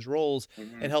associated with those roles,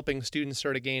 Mm-hmm. and helping students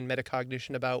sort of gain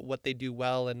metacognition about what they do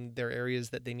well and their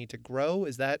areas that they need to grow?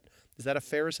 Is that a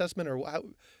fair assessment, or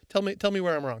tell me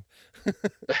where I'm wrong?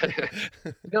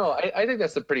 No, I think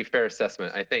that's a pretty fair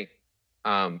assessment. I think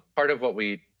part of what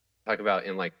we talk about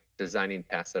in like designing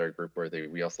tasks that are group worthy,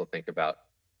 we also think about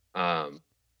um,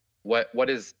 what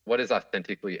is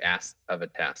authentically asked of a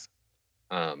task.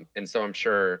 And so I'm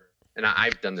sure, and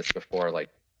I've done this before, like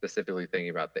specifically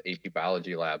thinking about the AP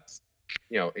biology labs.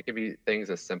 It can be things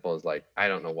as simple as like, I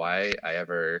don't know why I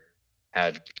ever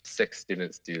had 6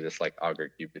 students do this like Auger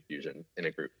cube diffusion in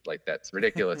a group. Like that's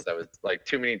ridiculous. That was like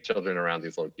too many children around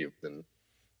these little cubes. And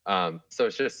so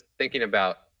it's just thinking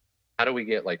about how do we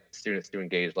get like students to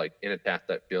engage like in a task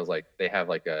that feels like they have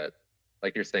like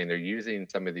you're saying, they're using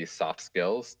some of these soft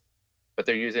skills, but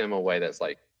they're using them in a way that's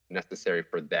like necessary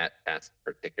for that task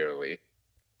particularly.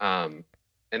 Um,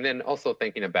 and then also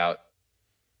thinking about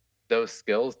those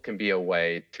skills can be a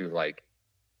way to like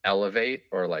elevate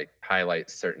or like highlight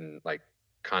certain like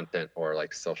content or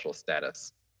like social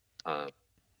status. Um,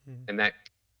 and that,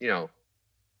 you know,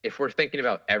 if we're thinking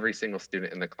about every single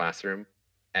student in the classroom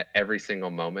at every single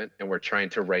moment, and we're trying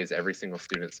to raise every single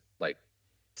student's like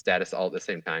status all at the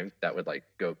same time, that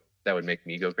would make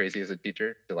me go crazy as a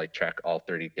teacher to like track all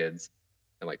 30 kids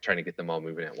and like trying to get them all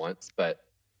moving at once. But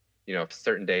if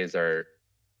certain days are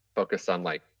focused on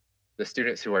like the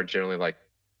students who are generally like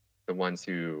the ones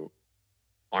who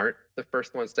aren't the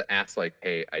first ones to ask, like,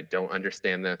 hey, I don't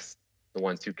understand this, the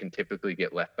ones who can typically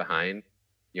get left behind,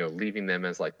 leaving them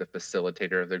as like the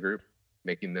facilitator of the group,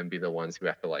 making them be the ones who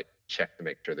have to like check to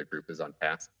make sure the group is on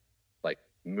task, like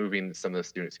moving some of the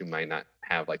students who might not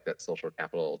have like that social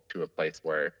capital to a place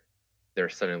where they're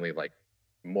suddenly like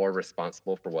more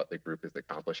responsible for what the group is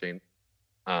accomplishing.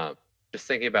 Just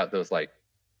thinking about those like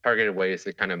targeted ways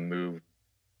to kind of move,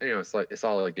 it's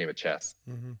all a game of chess.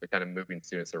 Mm-hmm. They're kind of moving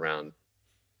students around,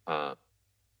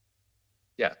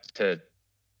 to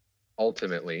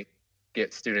ultimately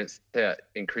get students to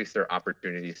increase their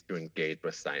opportunities to engage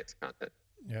with science content.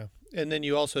 Yeah. And then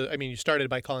you also, I mean, you started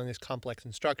by calling this complex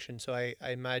instruction. So I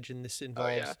imagine this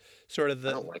involves sort of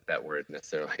I don't like that word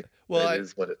necessarily. Well, it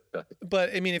is what it does.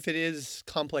 But I mean, if it is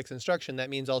complex instruction, that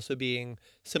means also being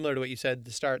similar to what you said at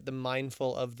the start,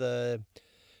 mindful of the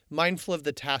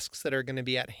tasks that are going to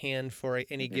be at hand for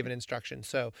any given instruction.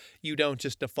 So you don't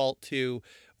just default to,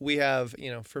 we have,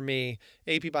 for me,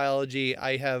 AP biology,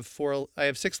 I have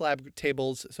 6 lab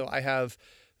tables. So I have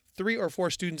 3 or 4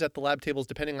 students at the lab tables,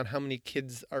 depending on how many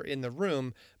kids are in the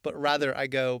room. But rather I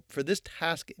go, for this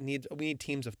task, we need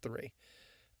teams of 3.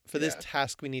 For this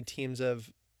task, we need teams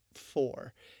of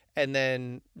 4. And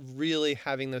then really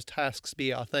having those tasks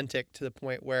be authentic to the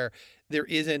point where there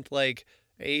isn't like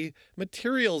a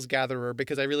materials gatherer,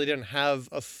 because I really didn't have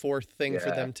a 4th thing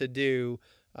for them to do,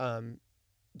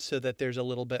 so that there's a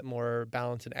little bit more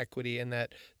balance and equity, and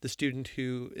that the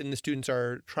students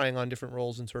are trying on different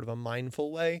roles in sort of a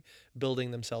mindful way,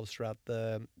 building themselves throughout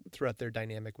their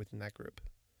dynamic within that group.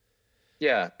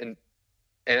 Yeah, and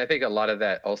I think a lot of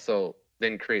that also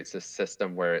then creates a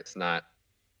system where it's not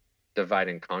divide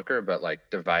and conquer, but like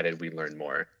divided we learn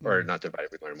more, or not divided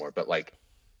we learn more, but like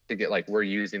to get like we're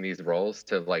using these roles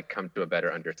to like come to a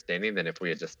better understanding than if we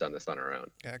had just done this on our own.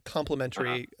 Yeah,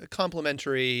 complementary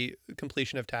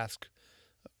completion of task.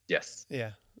 Yes.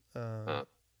 Yeah. And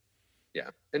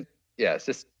it's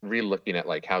just re-looking at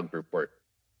like how group work.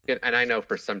 And I know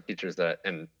for some teachers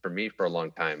and for me for a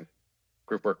long time,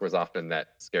 group work was often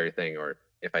that scary thing. Or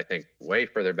if I think way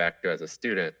further back to as a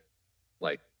student,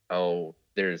 like,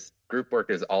 there's group work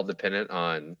is all dependent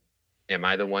on, am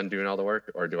I the one doing all the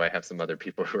work, or do I have some other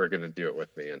people who are going to do it with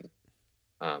me? And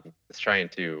it's trying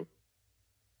to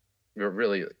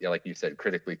really, like you said,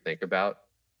 critically think about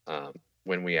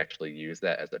when we actually use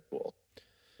that as a tool.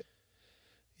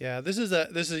 Yeah, this is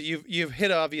you've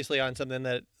hit obviously on something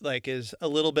that like is a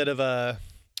little bit of a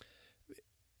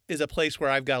place where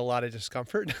I've got a lot of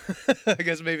discomfort. I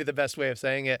guess maybe the best way of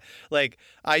saying it. Like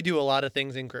I do a lot of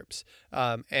things in groups,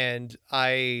 and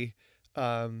I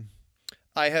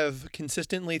have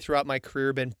consistently throughout my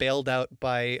career been bailed out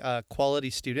by quality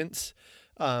students,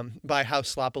 by how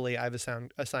sloppily I've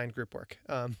assigned group work.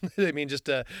 I mean, just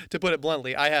to put it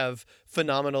bluntly, I have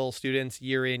phenomenal students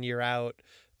year in, year out,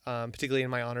 particularly in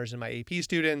my honors and my AP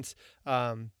students.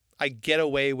 I get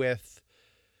away with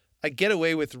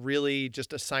really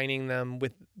just assigning them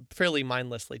with fairly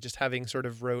mindlessly, just having sort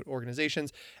of rote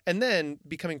organizations, and then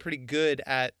becoming pretty good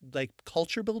at like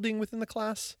culture building within the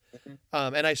class.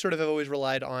 And I sort of have always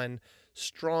relied on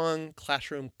strong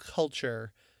classroom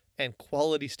culture and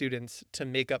quality students to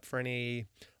make up for any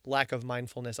lack of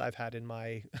mindfulness I've had in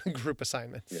my group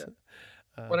assignments. Yeah.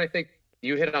 Well, I think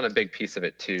you hit on a big piece of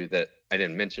it too that I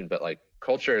didn't mention, but like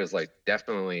culture is like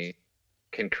definitely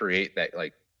can create that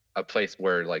like a place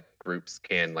where like groups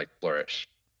can like flourish.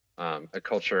 A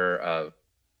culture of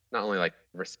not only like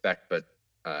respect, but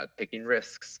taking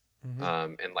risks,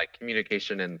 and like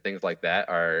communication and things like that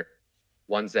are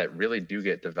ones that really do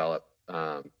get developed,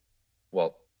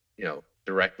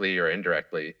 directly or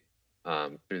indirectly,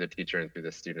 through the teacher and through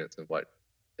the students, and what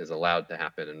is allowed to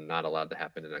happen and not allowed to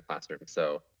happen in a classroom.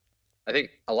 So I think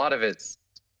a lot of it's,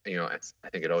 I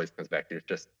think it always comes back to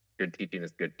just good teaching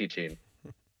is good teaching.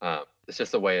 It's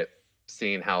just a way of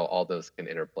seeing how all those can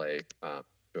interplay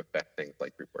to affect things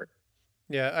like group work.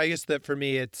 Yeah, I guess that for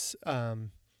me, it's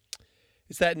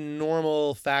that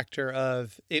normal factor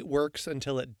of it works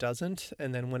until it doesn't,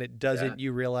 and then when it doesn't,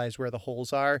 you realize where the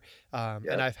holes are.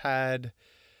 And I've had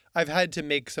to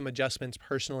make some adjustments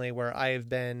personally where I have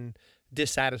been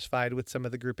dissatisfied with some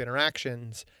of the group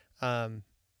interactions. And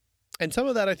some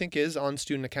of that I think is on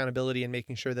student accountability and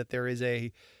making sure that there is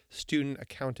a student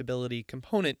accountability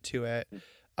component to it.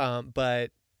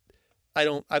 But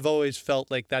I've always felt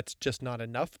like that's just not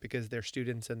enough because they're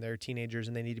students and they're teenagers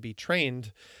and they need to be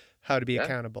trained how to be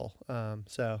accountable.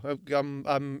 So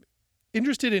I'm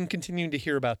interested in continuing to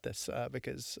hear about this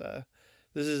because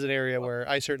this is an area where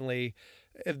I certainly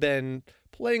have been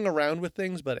playing around with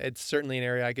things, but it's certainly an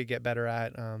area I could get better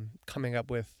at, coming up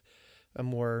with a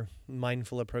more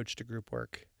mindful approach to group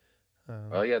work.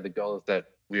 Well, yeah, the goal is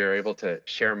that we are able to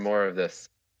share more of this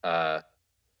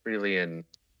freely and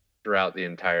throughout the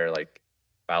entire like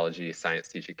biology science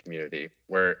teaching community,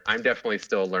 where I'm definitely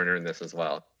still a learner in this as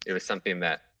well. It was something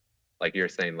that, like you're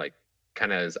saying, like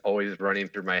kind of is always running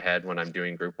through my head when I'm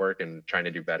doing group work and trying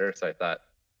to do better. So I thought,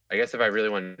 I guess if I really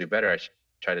want to do better, I should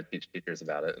try to teach teachers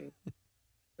about it, and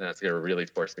that's going to really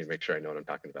force me to make sure I know what I'm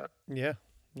talking about. Yeah.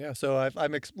 Yeah. So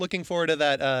I'm looking forward to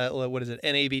that. What is it?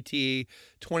 NABT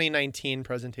 2019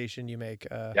 presentation you make.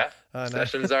 Yeah.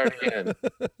 Session's already in.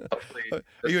 Hopefully, Are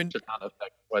this you in? should not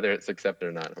affect whether it's accepted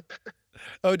or not.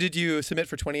 Oh, did you submit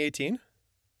for 2018?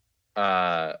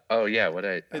 Oh yeah. What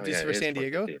I? Oh, This yeah, is for San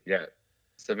Diego? Yeah.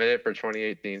 Submitted for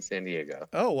 2018 San Diego.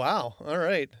 Oh, wow. All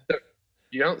right.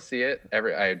 You don't see it.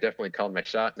 I definitely called my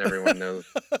shot, and everyone knows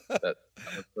that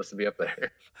I'm supposed to be up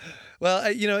there. Well,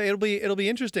 it'll be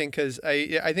interesting because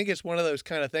I think it's one of those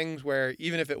kind of things where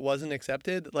even if it wasn't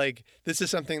accepted, like this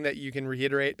is something that you can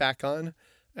reiterate back on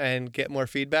and get more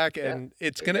feedback, and Yeah,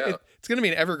 it's gonna be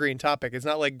an evergreen topic. It's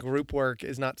not like group work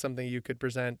is not something you could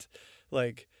present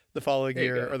like the following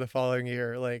year or the following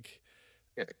year. Like,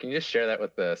 yeah. Can you just share that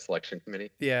with the selection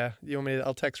committee? yeah, you want me to?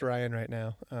 I'll text Ryan right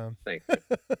now. Thank you.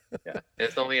 Yeah, and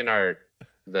it's only in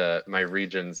my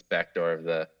region's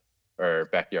backdoor or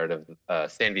backyard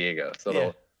of San Diego, so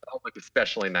it'll look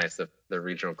especially nice if the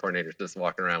regional coordinator's just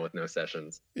walking around with no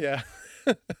sessions. Yeah.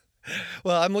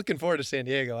 Well, I'm looking forward to San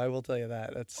Diego. I will tell you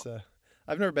that. That's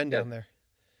I've never been down there.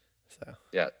 So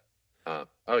yeah.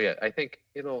 Oh yeah, I think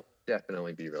it'll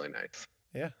definitely be really nice.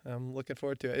 Yeah, I'm looking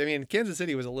forward to it. I mean, Kansas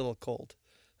City was a little cold.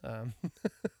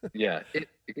 Yeah, it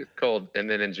gets cold, and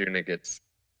then in June it gets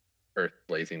earth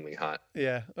blazingly hot.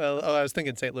 Yeah. Well, I was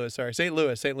thinking St. Louis. Sorry, St.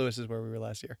 Louis. St. Louis is where we were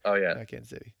last year. Oh yeah, Kansas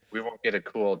City. We won't get a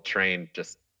cool train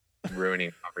just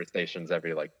ruining conversations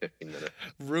every like 15 minutes.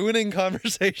 Ruining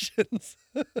conversations.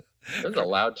 It was a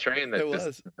loud train that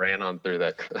just ran on through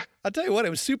that. I'll tell you what, it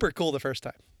was super cool the first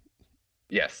time.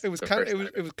 Yes, it was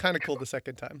kind of cool the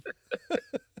second time.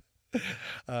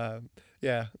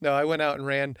 Yeah, no, I went out and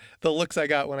ran. The looks I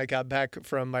got when I got back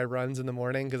from my runs in the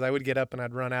morning, because I would get up and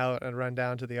I'd run out and run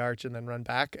down to the arch and then run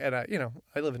back. And I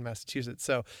live in Massachusetts,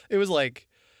 so it was like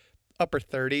upper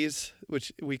 30s,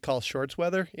 which we call shorts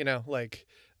weather. Like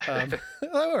I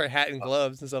wear a hat and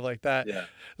gloves and stuff like that. Yeah.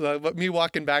 So, but me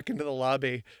walking back into the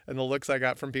lobby and the looks I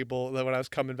got from people when I was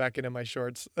coming back into my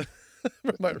shorts,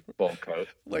 my full coat,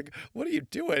 like, what are you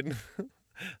doing?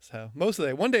 So most of the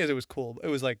day, one day it was cool. It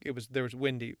was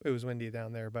windy. It was windy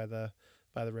down there by the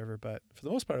river, but for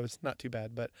the most part, it was not too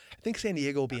bad. But I think San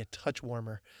Diego will be a touch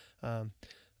warmer.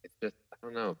 It's just, I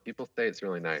don't know. People say it's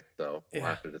really nice, so we'll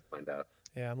have to just find out.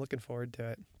 Yeah, I'm looking forward to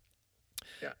it.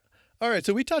 Yeah. All right,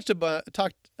 so we touched upon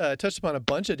a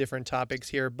bunch of different topics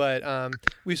here, but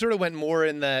we sort of went more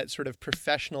in that sort of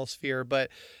professional sphere.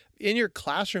 But in your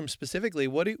classroom specifically,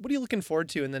 what are you looking forward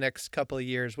to in the next couple of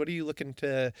years? What are you looking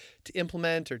to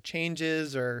implement or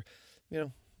changes, or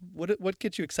what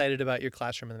gets you excited about your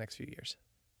classroom in the next few years?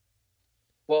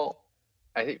 Well,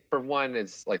 I think for one,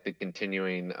 it's like the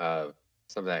continuing of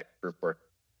some of that group work,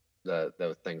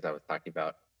 those things I was talking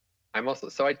about.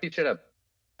 I teach at a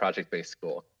project-based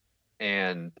school,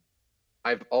 and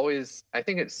I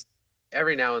think it's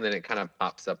every now and then it kind of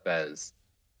pops up as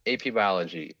AP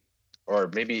biology, or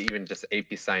maybe even just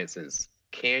AP sciences.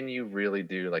 Can you really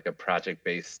do like a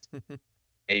project-based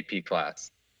AP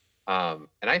class? And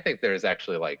I think there's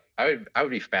actually I would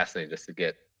be fascinated just to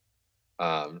get,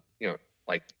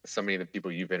 like so many of the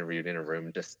people you've interviewed in a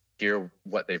room, just hear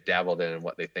what they've dabbled in and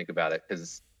what they think about it.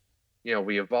 Because,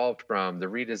 we evolved from the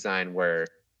redesign where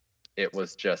it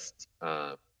was just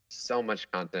so much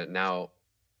content. Now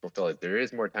we feel like there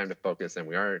is more time to focus, and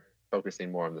we are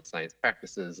focusing more on the science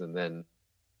practices, and then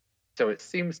so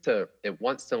it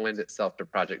wants to lend itself to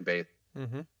project-based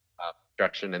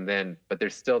instruction, and then but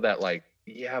there's still that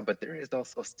but there is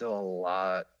also still a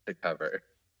lot to cover.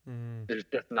 There's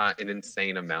just not an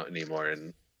insane amount anymore,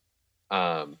 and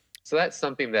so that's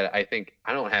something that I think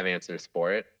I don't have answers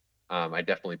for it. I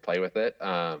definitely play with it.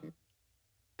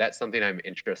 That's something I'm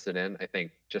interested in. I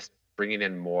think just bringing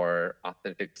in more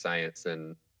authentic science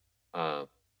and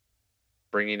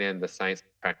bringing in the science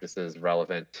practices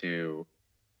relevant to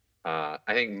I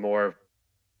think more of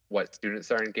what students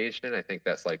are engaged in. I think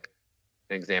that's like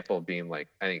an example of being I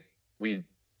think we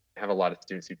have a lot of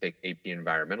students who take AP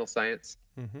environmental science.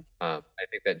 I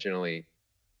think that generally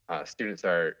students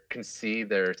can see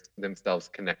themselves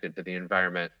connected to the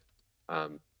environment.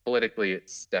 Politically,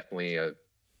 it's definitely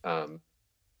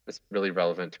it's really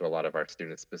relevant to a lot of our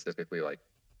students, specifically like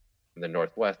in the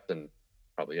Northwest and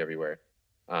probably everywhere.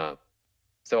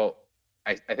 So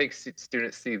I think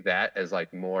students see that as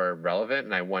like more relevant,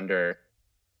 and I wonder.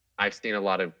 I've seen a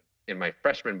lot of in my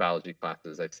freshman biology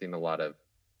classes. I've seen a lot of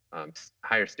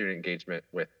higher student engagement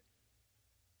with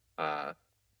uh,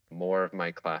 more of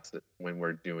my classes when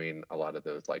we're doing a lot of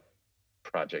those like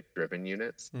project-driven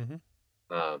units. Mm-hmm.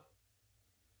 Um,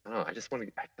 I don't know. I just want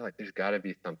to. I feel like there's got to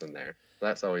be something there. So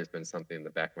that's always been something in the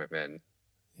back of my head.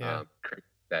 Yeah.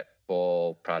 That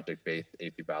full project-based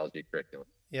AP biology curriculum.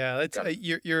 Yeah, that's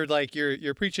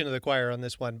you're preaching to the choir on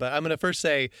this one, but I'm gonna first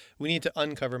say we need to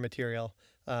uncover material,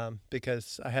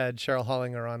 because I had Cheryl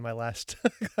Hollinger on my last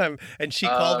time, and she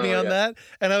called me on that,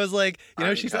 and I was like,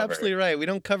 she's absolutely right. We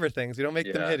don't cover things, we don't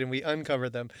make them hidden, we uncover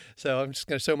them. So I'm just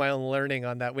gonna show my own learning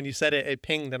on that. When you said it, it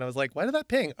pinged, and I was like, why did that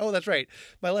ping? Oh, that's right.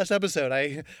 My last episode,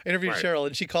 I interviewed Cheryl,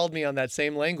 and she called me on that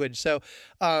same language. So,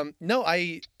 no,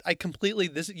 I completely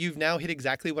you've now hit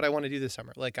exactly what I want to do this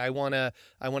summer. Like I want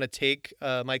to take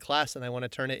my class and I want to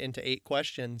turn it into 8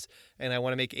 questions, and I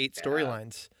want to make 8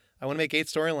 storylines. I want to make 8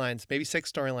 storylines, maybe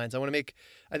 6 storylines.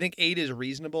 I think 8 is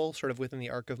reasonable sort of within the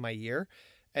arc of my year.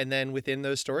 And then within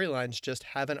those storylines, just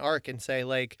have an arc and say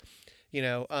like,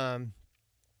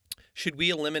 should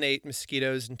we eliminate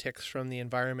mosquitoes and ticks from the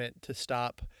environment to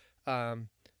stop,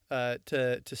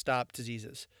 to stop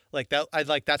diseases? Like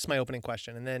that, that's my opening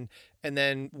question. And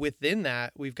then within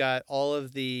that, we've got all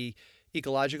of the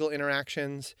ecological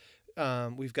interactions.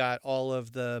 We've got all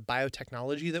of the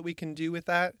biotechnology that we can do with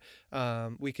that.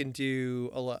 We can do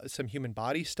some human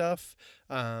body stuff,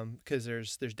 because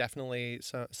there's definitely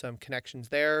some connections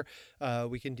there.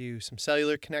 We can do some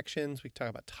cellular connections. We can talk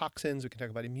about toxins. We can talk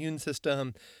about immune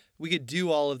system. We could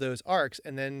do all of those arcs,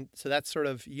 and then so that's sort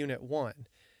of unit 1.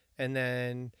 And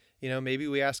then maybe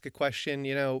we ask a question.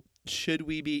 Should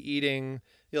we be eating?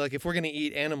 Like if we're going to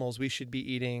eat animals, we should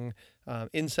be eating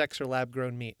insects or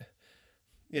lab-grown meat.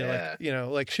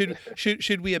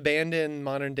 Should we abandon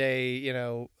modern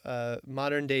day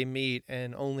meat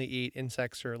and only eat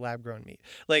insects or lab grown meat?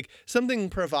 Like something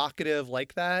provocative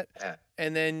like that. Yeah.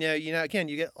 And then again,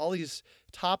 you get all these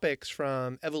topics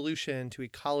from evolution to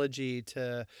ecology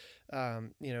to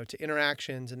to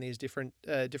interactions and these different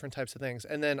types of things.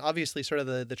 And then obviously sort of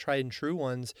the tried and true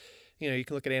ones. You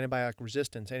can look at antibiotic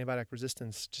resistance. Antibiotic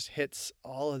resistance just hits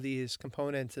all of these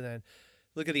components, and then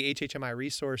look at the HHMI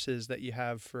resources that you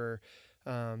have for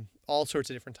all sorts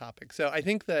of different topics. So I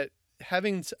think that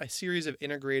having a series of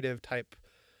integrative type,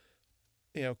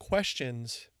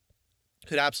 questions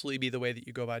could absolutely be the way that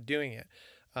you go about doing it.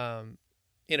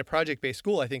 In a project-based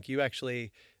school, I think you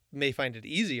actually may find it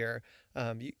easier.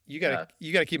 You gotta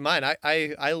keep in mind.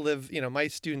 I live. My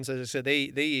students, as I said, they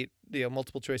eat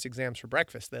multiple choice exams for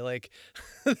breakfast. They like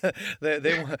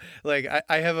they want, like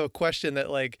I have a question that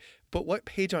like, but what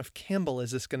page of Campbell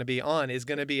is this going to be on? Is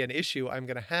going to be an issue I'm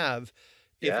going to have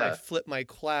if I flip my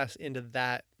class into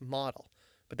that model.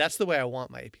 But that's the way I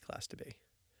want my AP class to be.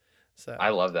 So I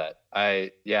love that.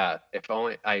 If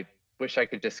only I wish I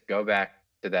could just go back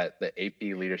to the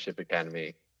AP Leadership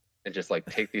Academy and just like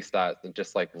take these thoughts and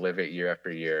just like live it year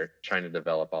after year, trying to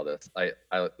develop all this. I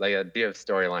the idea of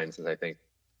storylines is, I think,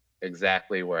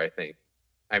 exactly where I think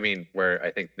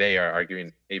they are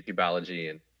arguing AP biology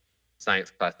and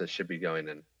science classes should be going.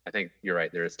 And I think you're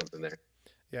right. There is something there.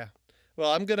 Yeah.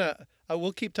 Well, I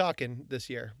will keep talking this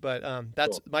year, but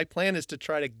that's cool. My plan is to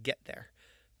try to get there.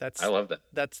 I love that.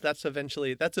 That's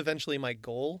eventually my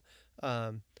goal.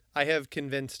 I have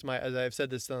convinced as I've said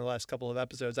this in the last couple of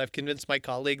episodes, I've convinced my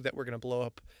colleague that we're going to blow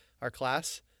up our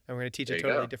class and we're going to teach it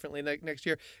totally differently next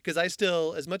year. Because I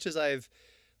still, as much as I've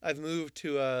moved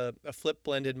to a flip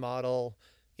blended model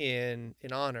in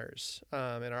honors, in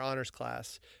our honors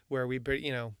class, where we've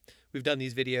done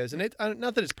these videos, and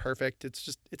not that it's perfect.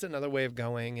 It's another way of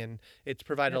going, and it's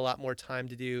provided a lot more time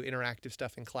to do interactive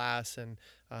stuff in class. And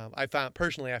I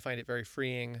find it very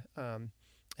freeing.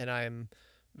 And I'm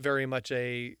very much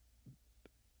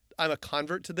I'm a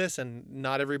convert to this, and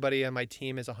not everybody on my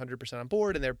team is 100% on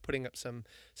board, and they're putting up some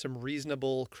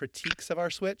reasonable critiques of our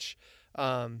switch.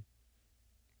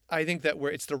 I think that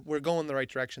we're going the right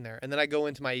direction there. And then I go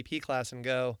into my AP class and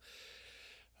go,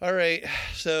 all right,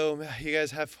 so you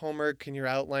guys have homework and you're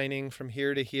outlining from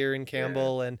here to here in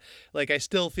Campbell. And like, I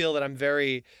still feel that I'm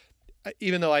very,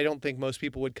 even though I don't think most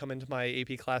people would come into my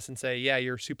AP class and say, yeah,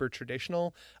 you're super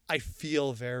traditional, I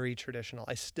feel very traditional.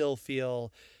 I still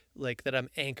feel like that I'm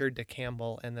anchored to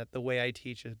Campbell, and that the way I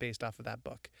teach is based off of that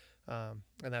book. And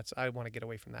I want to get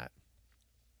away from that.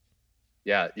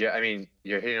 Yeah. I mean,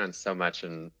 you're hitting on so much,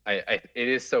 and it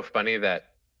is so funny that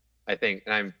I think,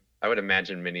 and I would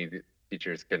imagine many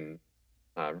teachers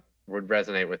would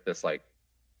resonate with this. Like,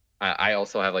 I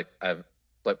also have like a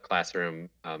flipped classroom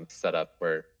set up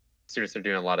where students are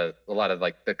doing a lot of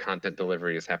like the content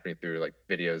delivery is happening through like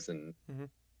videos and Hmm.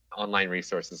 online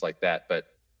resources like that. But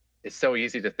it's so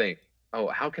easy to think, oh,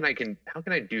 how can I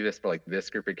do this for like this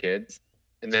group of kids?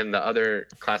 And then the other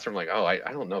classroom, like, oh, I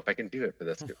don't know if I can do it for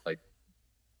this group. Like,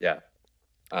 yeah.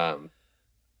 Um,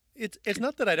 It's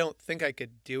not that I don't think I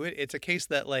could do it. It's a case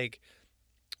that like,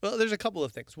 well, there's a couple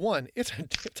of things. One, it's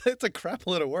a crap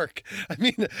load of work. I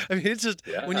mean, it's just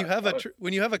when yeah. you have Oh,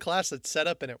 when you have a class that's set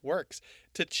up and it works,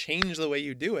 to change the way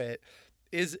you do it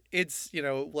it's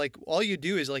like all you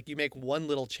do is like you make one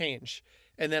little change,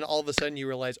 and then all of a sudden you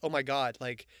realize, oh my god,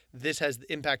 like this has the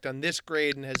impact on this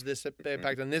grade and has this mhm.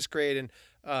 impact on this grade, and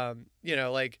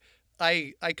like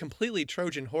I completely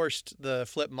Trojan horsed the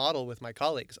flip model with my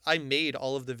colleagues. I made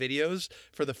all of the videos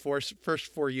for the first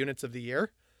 4 units of the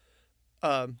year,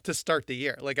 to start the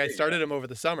year. Like I There you go. started them over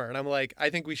the summer, and I'm like, I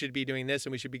think we should be doing this,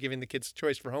 and we should be giving the kids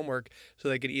choice for homework, so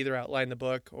they could either outline the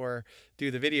book or do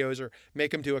the videos or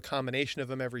make them do a combination of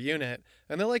them every unit.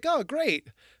 And they're like, oh, great,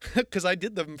 because I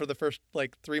did them for the first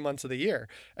like 3 months of the year,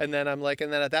 and then I'm like,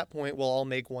 and then at that point we'll all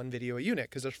make one video a unit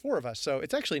because there's 4 of us, so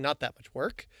it's actually not that much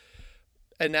work.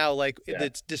 And now like Yeah.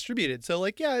 it's distributed, so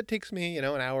like yeah, it takes me an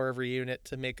hour every unit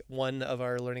to make one of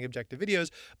our learning objective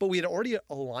videos, but we had already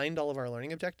aligned all of our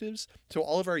learning objectives, so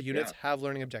all of our Yeah. units have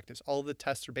learning objectives, all of the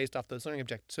tests are based off those learning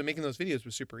objectives, so making those videos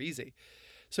was super easy.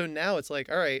 So now it's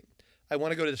like, all right, I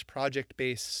want to go to this project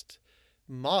based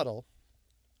model.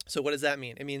 So what does that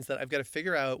mean? It means that I've got to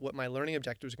figure out what my learning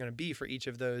objectives are going to be for each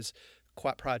of those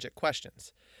project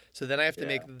questions. So then I have to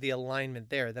make Yeah. the alignment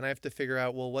there. Then I have to figure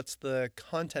out, well, what's the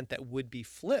content that would be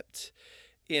flipped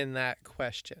in that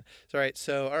question.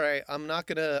 So all right, I'm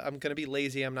gonna be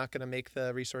lazy. I'm not gonna make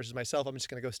the resources myself. I'm just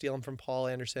gonna go steal them from Paul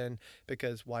Anderson,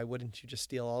 because why wouldn't you just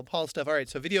steal all of Paul's stuff? All right,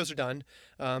 so videos are done.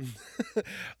 Um,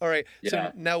 all right, so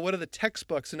Yeah. now what are the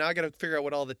textbooks? So now I got to figure out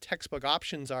what all the textbook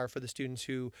options are for the students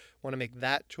who want to make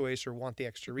that choice or want the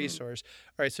extra Mhm. resource.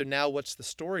 All right, so now what's the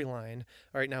storyline?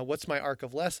 All right, now what's my arc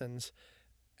of lessons?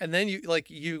 And then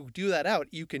you do that out,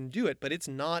 you can do it, but it's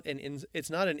not an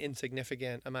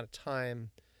insignificant amount of time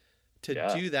to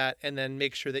Yeah. do that, and then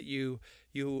make sure that you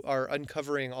are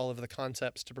uncovering all of the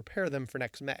concepts to prepare them for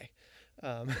next May.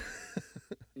 Um,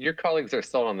 Your colleagues are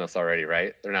still on this already,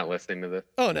 right? They're not listening to this.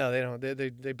 oh no, they don't.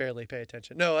 They barely pay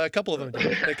attention. No, a couple of them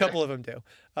do. A couple of them do.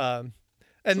 Um, So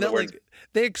and the that words like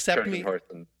they accept Trojan me. horse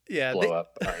and Yeah, blow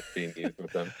up aren't being used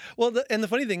with them. well, and the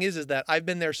funny thing is that I've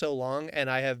been there so long, and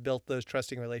I have built those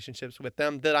trusting relationships with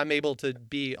them, that I'm able to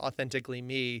be authentically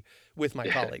me with my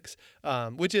Yeah. colleagues,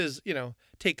 which is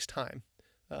takes time.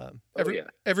 Oh yeah.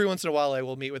 Every once in a while, I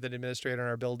will meet with an administrator in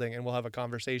our building, and we'll have a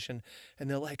conversation, and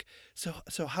they're like,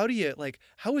 "So how do you like?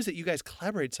 How is it you guys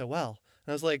collaborate so well?"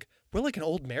 And I was like, "We're like an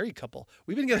old married couple.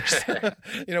 We've been together,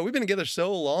 we've been together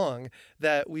so long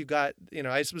that we've got,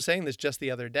 I was saying this just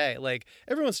the other day. Like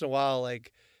every once in a while,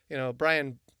 like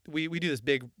Brian, we do this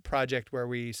big project where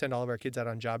we send all of our kids out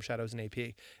on job shadows in AP,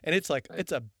 and it's like Nice.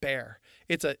 it's a bear.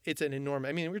 It's an enormous.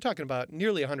 I mean, we're talking about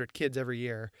nearly 100 kids every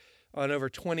year on over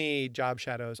 20 job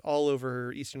shadows all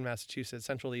over eastern Massachusetts,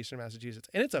 central to eastern Massachusetts,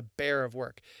 and it's a bear of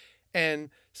work. And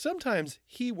sometimes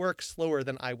he works slower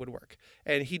than I would work,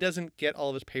 and he doesn't get all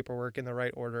of his paperwork in the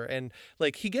right order, and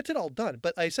like he gets it all done.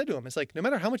 But I said to him, it's like, no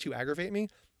matter how much you aggravate me,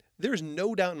 there's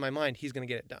no doubt in my mind he's going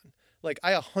to get it done. Like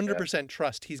I Yeah. 100%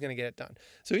 trust he's going to get it done.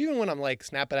 So even when I'm like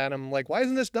snapping at him, like, why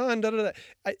isn't this done? Da, da,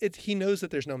 da, he knows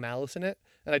that there's no malice in it.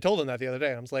 And I told him that the other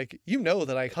day. I was like, you know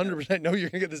that I Yeah. 100% know you're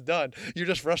going to get this done. You're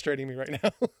just frustrating me right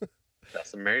now.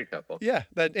 That's a married couple. Yeah,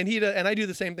 and I do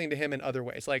the same thing to him in other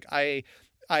ways. Like I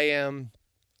am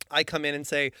I come in and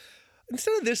say,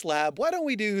 instead of this lab, why don't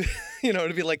we do,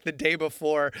 to be like the day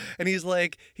before? And he's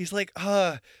like,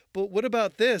 but what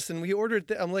about this? And we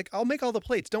ordered, I'm like, I'll make all the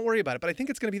plates. Don't worry about it. But I think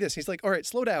it's going to be this. He's like, all right,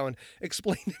 slow down.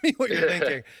 Explain to me what you're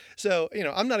thinking. So,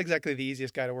 I'm not exactly the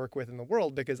easiest guy to work with in the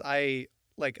world, because I'm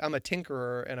a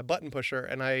tinkerer and a button pusher,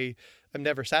 and I'm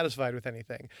never satisfied with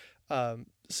anything.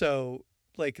 So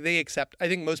like I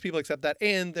think most people accept that.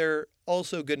 And they're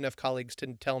also good enough colleagues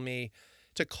to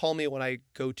call me when I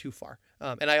go too far.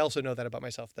 And I also know that about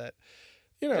myself, that,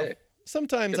 you know, Hey,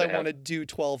 sometimes good I to want have. to do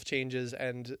 12 changes,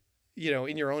 and,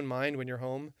 in your own mind, when you're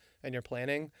home and you're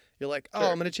planning, you're like, oh, I'm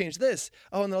Sure. going to change this.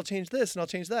 Oh, and then I'll change this and I'll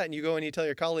change that. And you go and you tell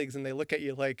your colleagues, and they look at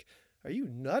you like, are you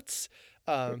nuts?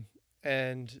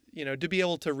 And, to be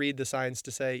able to read the signs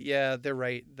to say, yeah, they're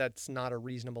right. That's not a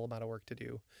reasonable amount of work to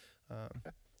do. Um,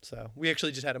 so we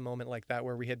actually just had a moment like that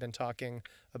where we had been talking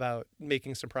about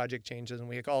making some project changes, and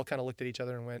we all kind of looked at each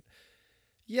other and went,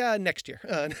 Yeah, next year.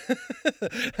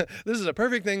 This is a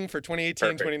perfect thing for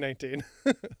 2018, Perfect. 2019.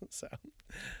 So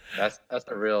That's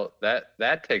a real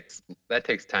that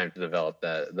takes time to develop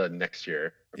the next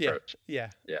year yeah, approach. yeah,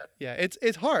 Yeah. yeah.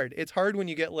 It's hard. It's hard when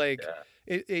you get like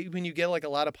Yeah. when you get like a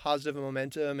lot of positive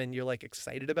momentum and you're like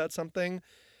excited about something,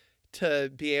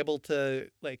 to be able to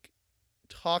like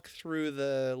talk through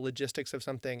the logistics of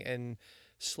something and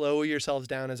slow yourselves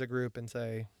down as a group and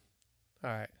say, all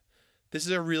right, this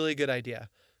is a really good idea,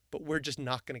 but we're just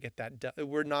not going to get that done.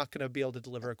 We're not going to be able to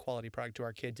deliver a quality product to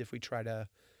our kids if we try to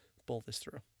bull this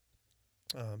through.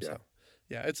 Yeah. So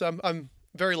yeah, it's I'm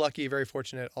very lucky, very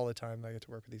fortunate all the time that I get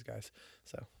to work with these guys.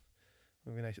 So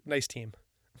we have a nice team.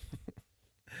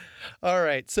 All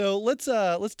right, so let's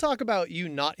talk about you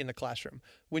not in the classroom.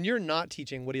 When you're not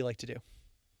teaching, what do you like to do?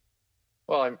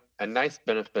 Well, I'm a nice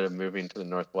benefit of moving to the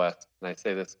Northwest, and I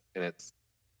say this, and it's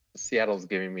Seattle's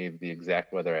giving me the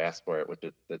exact weather I asked for it, which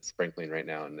is it's sprinkling right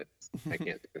now, and I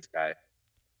can't see the sky.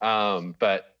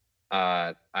 But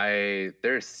I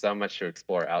there's so much to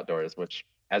explore outdoors, which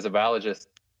as a biologist,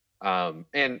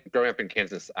 and growing up in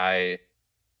Kansas, I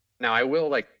will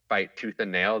like fight tooth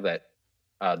and nail that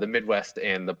the Midwest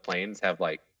and the plains have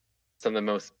like some of the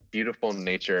most beautiful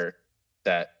nature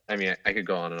that I mean I could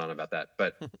go on and on about that,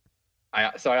 but I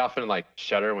often like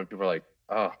shudder when people are like,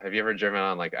 oh, have you ever driven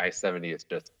on like I-70? It's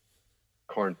just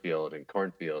cornfield and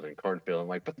cornfield and cornfield. I'm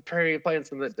like, but the prairie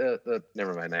plants and the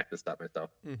never mind. I have to stop myself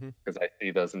Mm-hmm. because I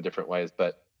see those in different ways.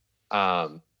 But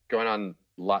going on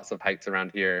lots of hikes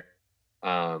around here.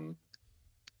 Um,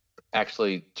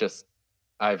 actually, just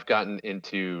I've gotten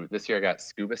into this year. I got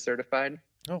scuba certified,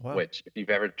 Oh wow. which if you've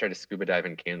ever tried to scuba dive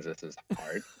in Kansas is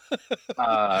hard.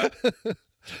 Uh,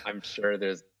 I'm sure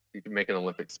you can make an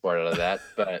Olympic sport out of that,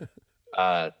 but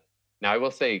uh, now I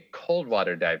will say cold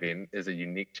water diving is a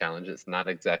unique challenge. It's not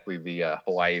exactly the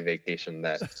Hawaii vacation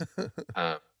that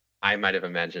uh, I might have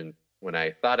imagined when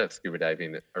I thought of scuba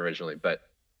diving originally, but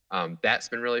that's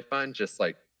been really fun. Just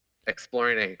like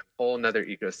exploring a whole nother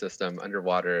ecosystem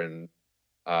underwater, and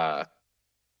uh,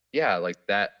 yeah, like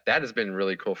that has been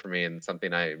really cool for me and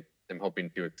something I am hoping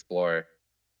to explore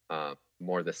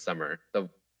more this summer.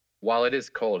 While it is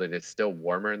cold, it is still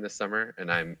warmer in the summer,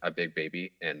 and I'm a big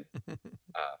baby. And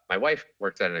my wife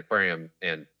works at an aquarium,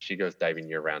 and she goes diving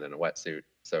year round in a wetsuit,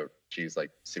 so she's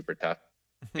like super tough.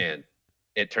 And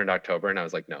it turned October, and I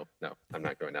was like, no, I'm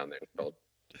not going down there. It's cold.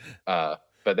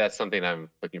 But that's something I'm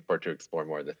looking forward to explore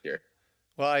more this year.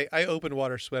 Well, I open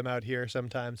water swim out here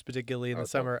sometimes, particularly in the Oh, cool.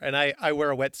 summer, and I wear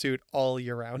a wetsuit all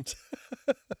year round.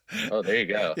 Oh, there you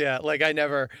go. Yeah, like I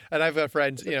never, and I've got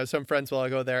friends, some friends will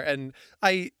go there, and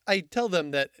I tell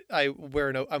them that I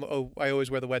wear I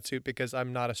always wear the wetsuit because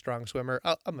I'm not a strong swimmer.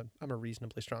 I'm a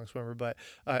reasonably strong swimmer, but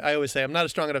I always say I'm not a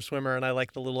strong enough swimmer, and I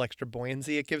like the little extra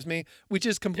buoyancy it gives me, which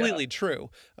is Yeah, completely true.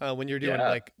 When you're doing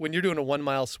yeah, when you're doing a 1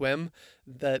 mile swim,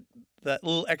 that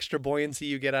little extra buoyancy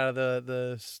you get out of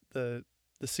the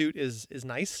suit is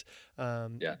nice.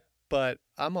 Um, yeah. but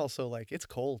I'm also like, it's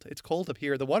cold. It's cold up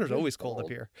here. The water's It is always cold up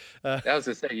cold. here. I was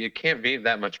gonna say you can't be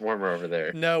that much warmer over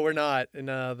there. No, we're not. In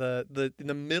the in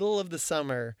the middle of the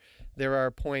summer, there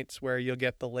are points where you'll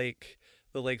get the lake.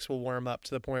 The lakes will warm up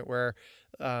to the point where,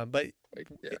 but Like,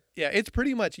 yeah. yeah, it's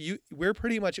pretty much we're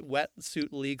pretty much wetsuit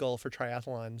legal for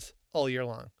triathlons all year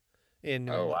long in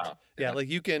New Oh England. wow. Yeah, Yeah. like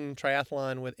you can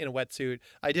triathlon in a wetsuit.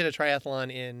 I did a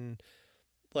triathlon in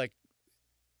like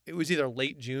it was either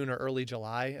late June or early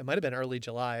July. It might have been early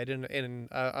July. I didn't in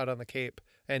out on the Cape,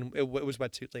 and it was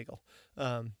wetsuit legal.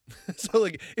 Um, so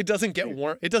like it doesn't get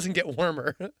warm. It doesn't get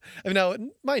warmer. I mean, now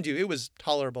mind you, it was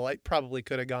tolerable. I probably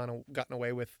could have gotten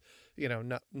away with,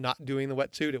 not doing the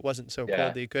wetsuit. It wasn't so cold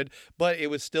Yeah. that you could, but it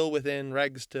was still within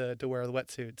regs to wear the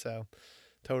wetsuit. So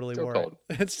totally Still wore it. cold.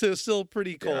 It's still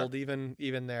pretty Yeah. cold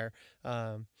even there.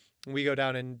 We go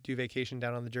down and do vacation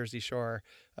down on the Jersey Shore,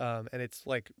 and it's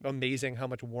like amazing how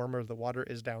much warmer the water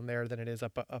is down there than it is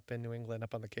up in New England,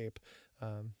 up on the Cape.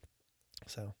 Um,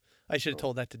 so I should have Cool.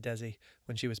 told that to Desi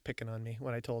when she was picking on me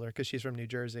when I told her because she's from New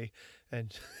Jersey,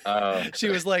 and Oh, she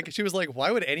was like, why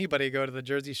would anybody go to the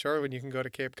Jersey Shore when you can go to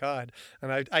Cape Cod?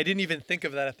 And I didn't even think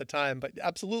of that at the time, but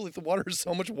absolutely the water is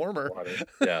so much warmer water.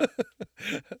 Yeah.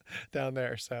 down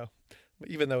there. So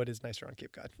even though it is nicer on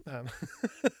Cape Cod.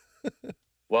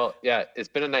 Well, yeah, it's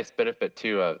been a nice benefit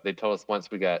too. They told us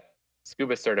once we got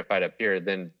scuba certified up here,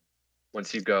 then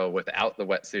once you go without the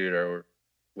wetsuit or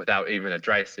without even a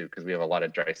dry suit, because we have a lot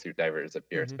of dry suit divers up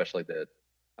here, Mhm. especially the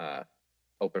uh,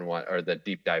 open one or the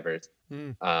deep divers.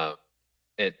 Mm. Uh,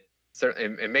 it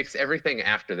certainly it makes everything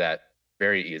after that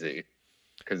very easy,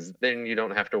 because then you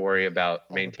don't have to worry about All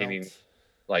the maintaining belts.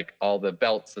 like all the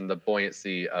belts and the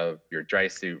buoyancy of your dry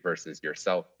suit versus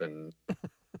yourself and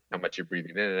much you're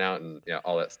breathing in and out, and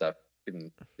all that stuff.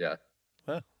 And yeah,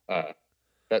 Wow.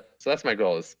 so that's my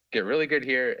goal, is get really good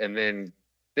here, and then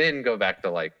go back to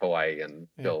like Hawaii and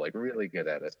feel like really good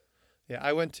at it. Yeah,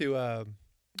 I went to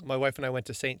my wife and I went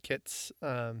to St. Kitts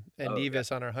and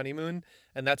Nevis on our honeymoon,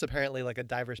 and that's apparently like a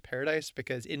diver's paradise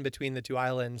because in between the two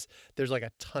islands there's like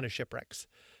a ton of shipwrecks.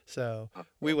 So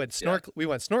we went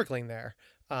snorkeling there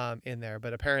in there,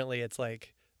 but apparently it's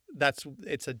like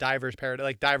it's a diver's paradise.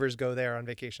 Like divers go there on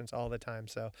vacations all the time.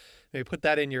 So maybe put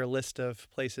that in your list of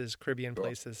places, Caribbean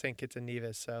places, St. Kitts and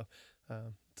Nevis. So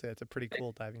it's a pretty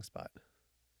cool diving spot.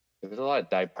 There's a lot of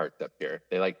dive parks up here.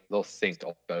 They'll sink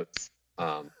old boats,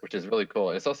 which is really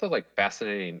cool. It's also like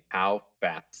fascinating how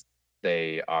fast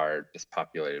they are just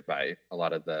populated by a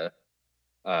lot of the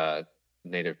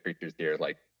native creatures here.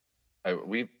 Like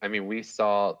we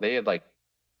saw they had like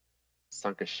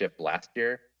sunk a ship last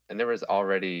year, and there was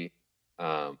already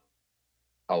I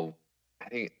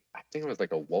think it was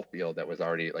like a wolf eel that was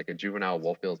already like a juvenile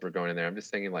wolf eels were going in there. I'm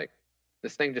just thinking like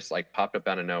this thing just like popped up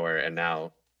out of nowhere, and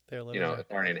now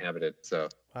it's already inhabited. So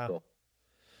wow, cool.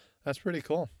 That's pretty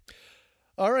cool.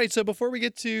 All right, so before we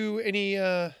get to any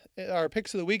our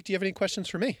picks of the week, do you have any questions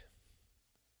for me?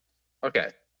 Okay,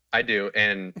 I do,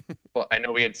 and well, I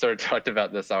know we had sort of talked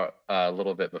about this a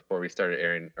little bit before we started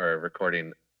airing or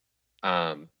recording. So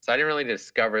I didn't really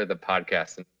discover the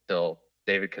podcast until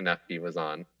David Konefsky was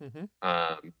on.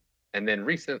 Mm-hmm. And then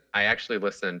I actually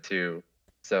listened to,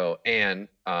 so Anne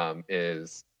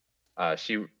is,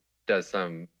 she does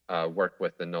some work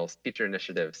with the Knowles Teacher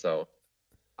Initiative. So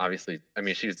obviously, I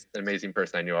mean, she's an amazing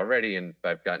person I knew already, and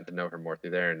I've gotten to know her more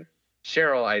through there. And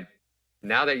Cheryl,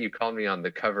 now that you called me on the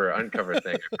uncover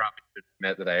thing, I probably should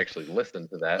admit that I actually listened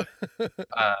to that.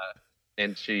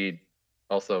 And she,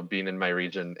 also being in my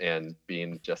region and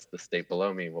being just the state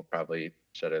below me, will probably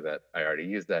shudder that I already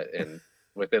used that. And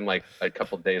within like a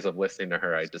couple of days of listening to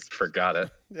her, I just forgot it.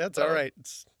 That's all right.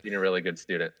 Being a really good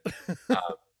student.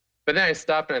 But then I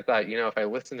stopped and I thought, if I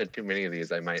listen to too many of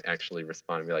these, I might actually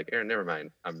respond and be like, Aaron, never mind.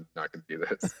 I'm not going to do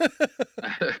this.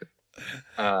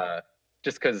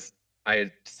 Just because I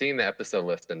had seen the episode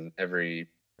list and every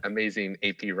amazing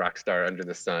AP rock star under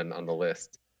the sun on the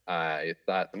list. I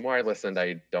thought the more I listened,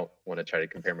 I don't want to try to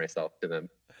compare myself to them.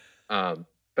 But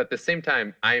at the same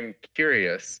time, I'm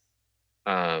curious.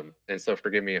 And so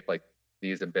forgive me if like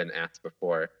these have been asked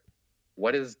before.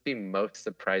 What is the most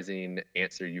surprising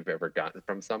answer you've ever gotten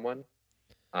from someone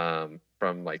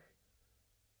from like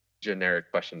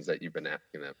generic questions that you've been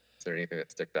asking them? Is there anything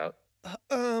that sticks out?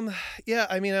 Yeah,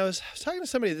 I mean, I was talking to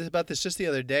somebody about this just the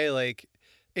other day. Like,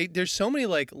 there's so many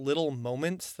like little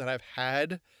moments that I've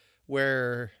had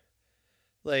where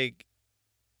like,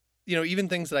 even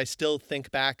things that I still think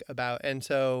back about. And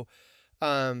so,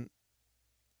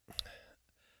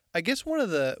 I guess one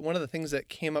of the things that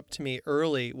came up to me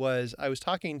early was I was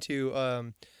talking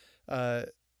to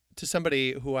somebody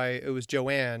it was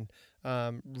Joanne,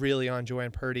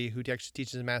 Joanne Purdy, who actually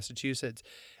teaches in Massachusetts.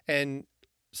 And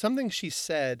something she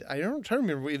said, I don't try to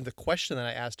remember even the question that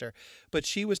I asked her, but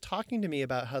she was talking to me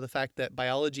about how the fact that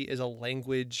biology is a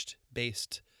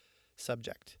language-based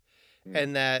subject,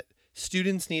 and that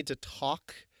students need to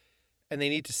talk and they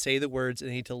need to say the words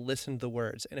and they need to listen to the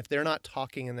words. And if they're not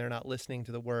talking and they're not listening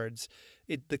to the words,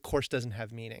 the course doesn't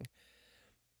have meaning.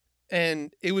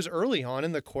 And it was early on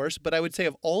in the course, but I would say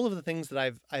of all of the things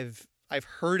that I've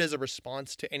heard as a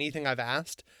response to anything I've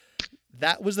asked,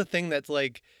 that was the thing that's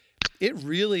like,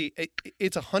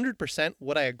 it's 100%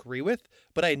 what I agree with,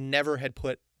 but I never had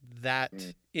put that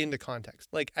into context.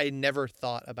 Like I never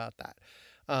thought about that.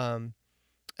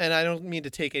 And I don't mean to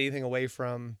take anything away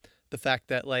from the fact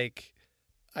that like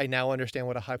I now understand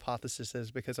what a hypothesis is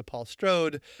because of Paul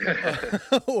Strode,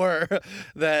 or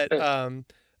that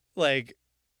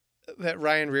that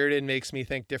Ryan Reardon makes me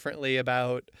think differently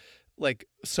about like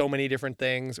so many different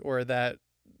things, or that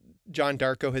John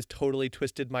Darko has totally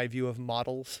twisted my view of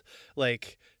models,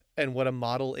 like, and what a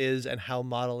model is and how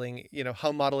modeling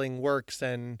works,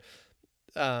 and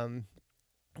the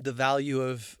value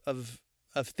of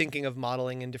thinking of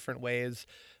modeling in different ways,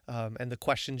 and the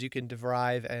questions you can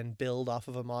derive and build off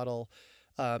of a model,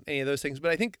 any of those things.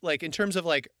 But I think like in terms of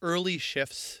like early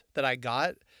shifts that I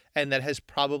got, and that has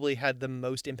probably had the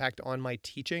most impact on my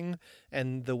teaching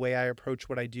and the way I approach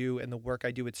what I do and the work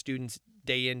I do with students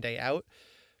day in, day out,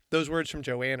 those words from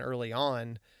Joanne early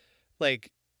on,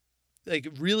 like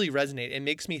really resonate. It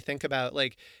makes me think about,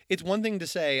 like, it's one thing to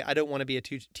say, I don't want to be a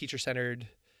teacher-centered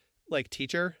like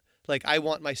teacher. Like I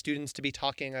want my students to be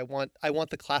talking. I want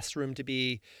the classroom to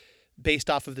be based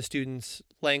off of the students'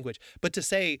 language. But to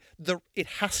say it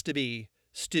has to be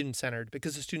student-centered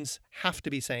because the students have to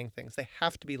be saying things. They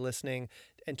have to be listening.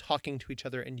 and talking to each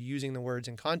other and using the words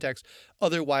in context.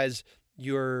 Otherwise,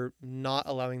 you're not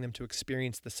allowing them to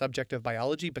experience the subject of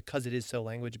biology because it is so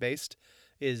language based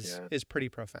is pretty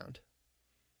profound.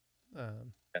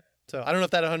 So I don't know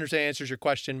if that 100% answers your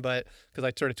question, but because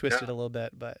I sort of twisted a little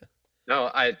bit, but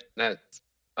no, that's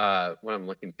what I'm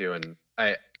looking to, and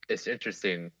it's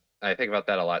interesting. I think about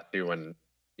that a lot too. When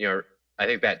I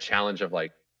think that challenge of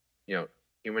like,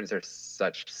 humans are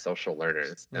such social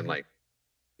learners, and like,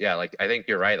 like I think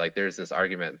you're right. Like, there's this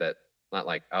argument that not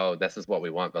like, oh, this is what we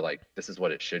want, but like this is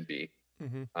what it should be.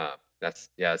 That's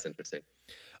interesting.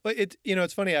 But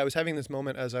it's funny. I was having this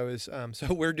moment as I was,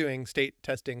 so we're doing state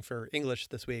testing for English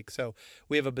this week. So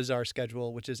we have a bizarre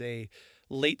schedule, which is a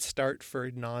late start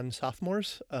for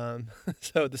non-sophomores.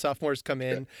 So the sophomores come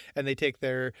in and they take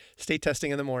their state testing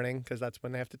in the morning because that's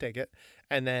when they have to take it.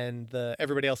 And then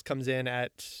everybody else comes in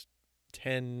at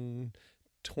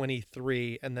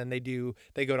 10:23, and then they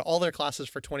go to all their classes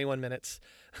for 21 minutes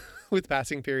with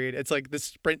passing period. It's like this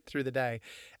sprint through the day.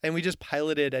 And we just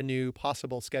piloted a new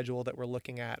possible schedule that we're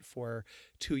looking at for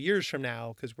 2 years from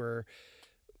now, because we're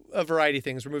a variety of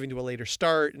things. We're moving to a later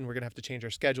start and we're going to have to change our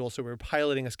schedule. So we were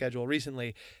piloting a schedule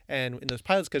recently, and in those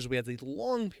pilot schedules, we had these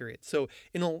long periods. So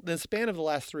in the span of the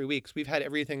last 3 weeks, we've had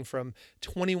everything from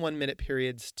 21-minute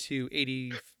periods to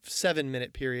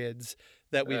 87-minute periods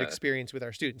that we've experienced with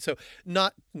our students. So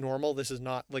not normal. This is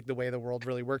not like the way the world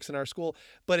really works in our school,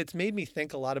 but it's made me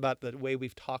think a lot about the way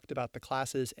we've talked about the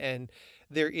classes. And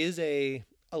there is a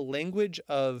language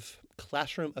of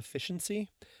classroom efficiency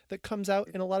that comes out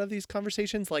in a lot of these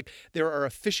conversations. Like, there are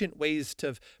efficient ways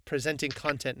to presenting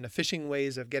content and efficient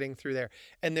ways of getting through there.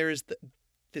 And there's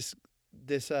this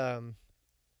I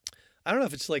don't know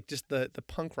if it's like just the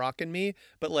punk rock in me,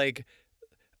 but like,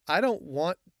 I don't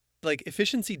want, like,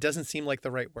 efficiency doesn't seem like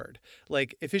the right word.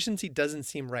 Like, efficiency doesn't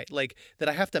seem right. Like, that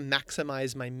I have to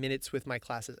maximize my minutes with my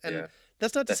classes. And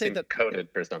that's not to say that coded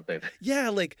for something. Yeah.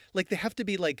 Like they have to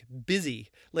be like busy.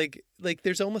 Like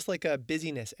there's almost like a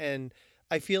busyness. And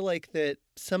I feel like that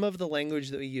some of the language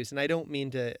that we use, and I don't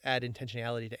mean to add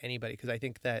intentionality to anybody, because I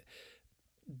think that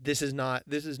this is not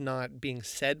being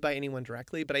said by anyone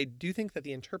directly, but I do think that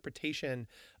the interpretation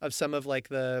of some of like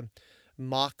the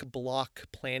mock block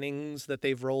plannings that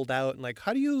they've rolled out, and like,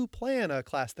 how do you plan a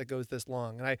class that goes this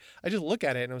long? And I just look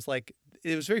at it and I was like,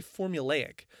 it was very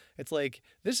formulaic. It's like,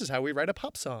 this is how we write a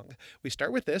pop song. We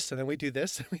start with this and then we do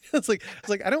this. It's like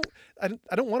I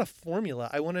don't want a formula.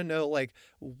 I want to know, like,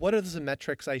 what are the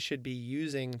metrics I should be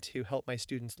using to help my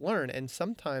students learn? And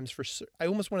sometimes I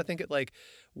almost want to think it like,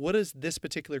 what does this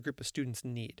particular group of students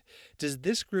need? Does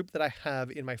this group that I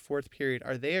have in my 4th period,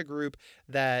 are they a group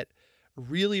that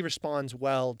really responds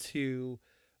well to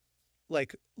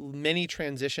like many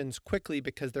transitions quickly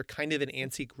because they're kind of an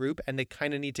antsy group and they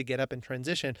kind of need to get up and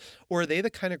transition? Or are they the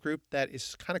kind of group that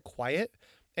is kind of quiet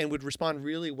and would respond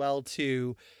really well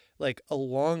to like a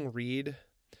long read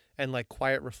and like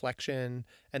quiet reflection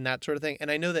and that sort of thing?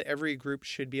 And I know that every group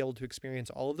should be able to experience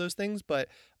all of those things, but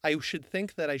I should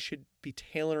think that I should be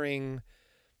tailoring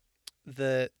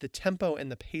the tempo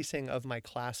and the pacing of my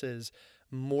classes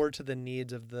more to the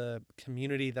needs of the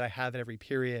community that I have in every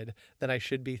period than I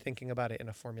should be thinking about it in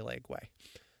a formulaic way.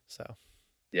 So,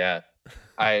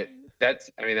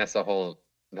 that's a whole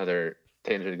another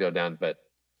tangent to go down, but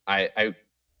I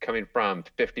coming from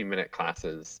 50-minute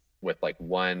classes with like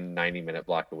one 90-minute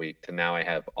block a week to now I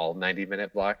have all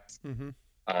 90-minute blocks.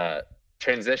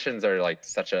 Transitions are like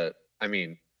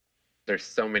there's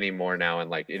so many more now, and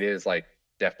like it is like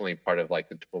definitely part of like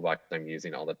the toolbox I'm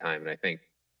using all the time. And I think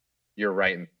you're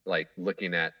right in like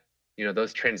looking at,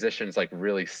 those transitions like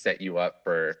really set you up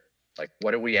for like,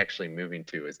 what are we actually moving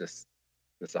to? Is this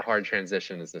a hard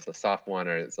transition? Is this a soft one?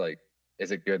 Or it's like,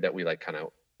 is it good that we like kind of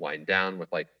wind down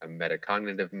with like a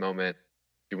metacognitive moment?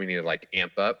 Do we need to like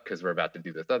amp up because we're about to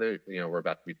do this other, we're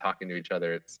about to be talking to each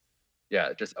other?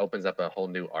 It just opens up a whole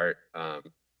new art,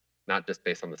 not just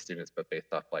based on the students, but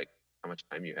based off like how much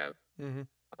time you have.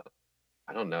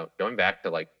 I don't know. Going back to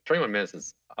like 21 minutes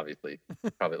is obviously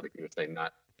probably, like you were saying,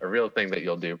 not a real thing that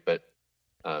you'll do. But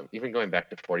even going back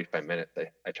to 45 minutes,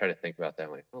 I try to think about that.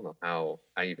 I'm like, I don't know how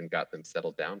I even got them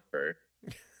settled down for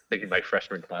taking my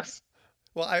freshman class.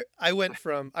 Well, I went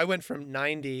from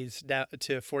 90s down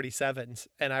to 47s,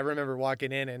 and I remember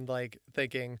walking in and like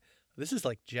thinking, this is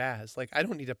like jazz. Like, I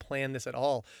don't need to plan this at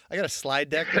all. I got a slide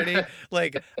deck ready.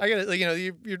 Like, I got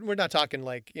we're not talking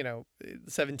like,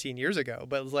 17 years ago,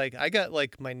 but it was like, I got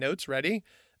like my notes ready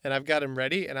and I've got them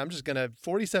ready, and I'm just going to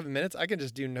 47 minutes. I can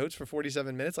just do notes for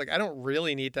 47 minutes. Like, I don't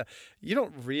really need to, you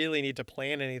don't really need to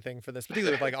plan anything for this,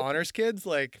 particularly with like honors kids.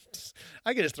 Like,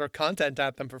 I can just throw content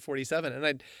at them for 47.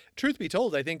 And truth be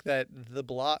told, I think that the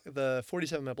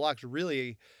 47-minute blocks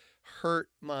really hurt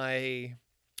my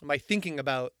thinking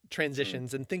about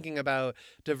transitions and thinking about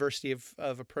diversity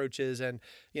of approaches and,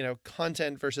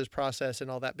 content versus process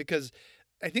and all that, because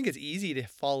I think it's easy to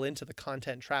fall into the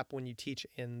content trap when you teach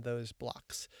in those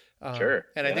blocks. Sure.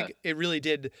 And I think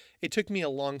it took me a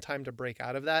long time to break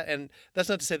out of that. And that's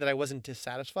not to say that I wasn't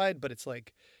dissatisfied, but it's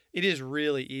like, it is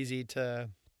really easy to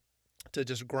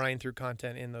just grind through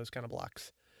content in those kind of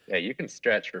blocks. Yeah, you can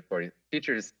stretch for 40.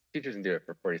 Teachers can do it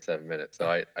for 47 minutes. So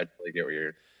I totally get where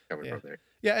you're coming from there.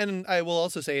 Yeah, and I will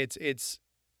also say it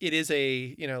is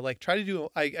a, like, try to do,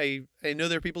 I know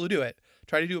there are people who do it.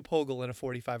 Try to do a POGIL in a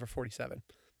 45 or 47.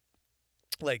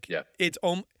 Like, it's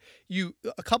a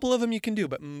couple of them you can do,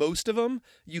 but most of them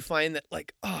you find that,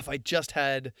 like, oh, if I just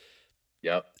had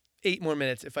 8 more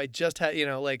minutes, if I just had,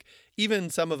 like, even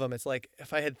some of them, it's like,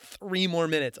 if I had 3 more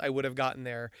minutes, I would have gotten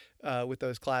there with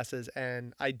those classes.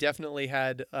 And I definitely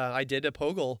had, I did a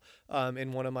POGIL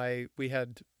in one of my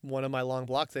long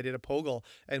blocks. I did a POGIL,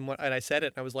 and I said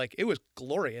it, and I was like, it was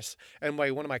glorious. And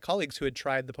one of my colleagues who had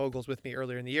tried the POGILs with me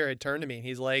earlier in the year had turned to me, and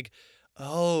he's like,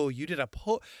 oh, you did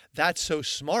that's so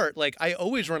smart. Like, I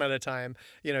always run out of time,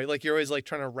 like, you're always like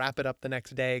trying to wrap it up the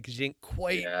next day because you didn't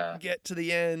quite get to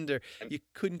the end, or you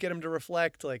couldn't get them to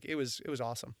reflect. Like, it was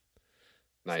awesome.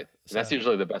 Nice. And that's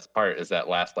usually the best part, is that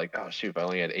last, like, oh shoot, if I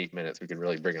only had 8 minutes, we could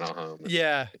really bring it all home.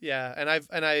 Yeah. And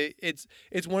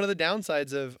it's one of the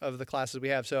downsides of the classes we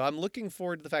have. So I'm looking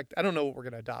forward to the fact, I don't know what we're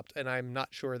going to adopt, and I'm not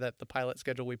sure that the pilot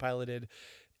schedule we piloted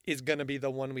is going to be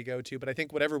the one we go to, but I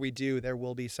think whatever we do, there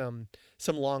will be some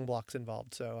long blocks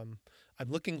involved. So I'm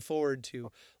looking forward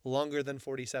to longer than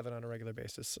 47 on a regular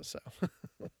basis. So,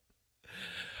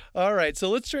 all right. So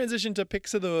let's transition to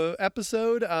picks of the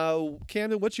episode.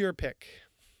 Camden, what's your pick?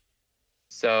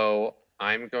 So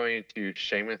I'm going to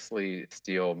shamelessly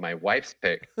steal my wife's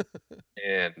pick.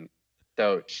 And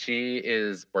so she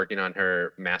is working on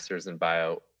her master's in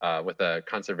bio with a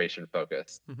conservation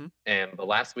focus. Mm-hmm. And the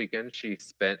last weekend she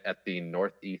spent at the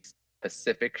Northeast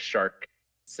Pacific Shark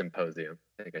Symposium.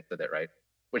 I think I said that right,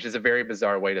 which is a very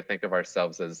bizarre way to think of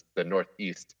ourselves as the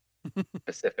Northeast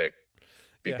Pacific,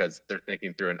 because they're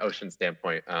thinking through an ocean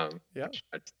standpoint. Which,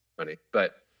 that's funny.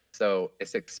 But so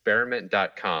it's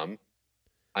experiment.com.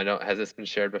 I know, has this been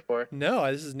shared before? No,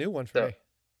 this is a new one for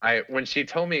me. When she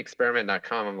told me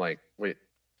experiment.com, I'm like, wait,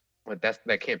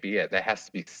 that can't be it. That has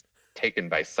to be taken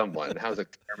by someone. How's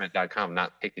experiment.com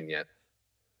not taken yet?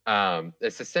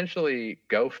 It's essentially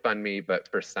GoFundMe, but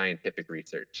for scientific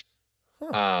research.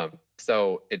 Huh.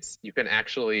 So you can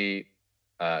actually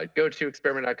go to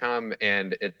experiment.com,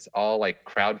 and it's all like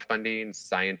crowdfunding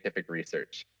scientific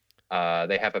research.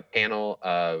 They have a panel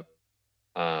of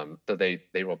so they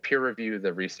will peer review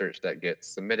the research that gets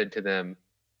submitted to them.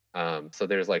 So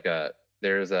there's a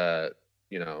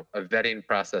vetting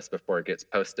process before it gets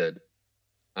posted.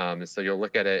 And so you'll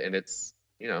look at it, and it's,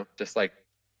 just like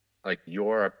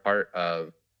you're a part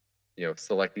of,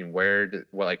 selecting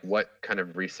what kind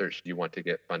of research do you want to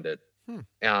get funded.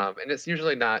 And it's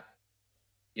usually not,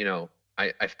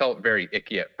 I felt very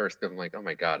icky at first, because I'm like, oh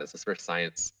my God, is this where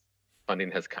science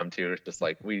funding has come to? It's just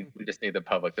like, we just need the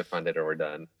public to fund it or we're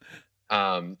done.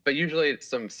 But usually it's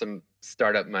some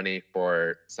startup money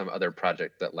for some other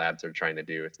project that labs are trying to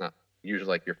do. It's not usually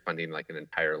like you're funding like an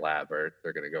entire lab or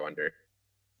they're going to go under.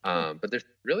 But there's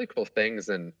really cool things.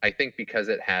 And I think because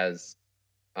it has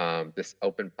this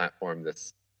open platform,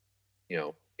 this,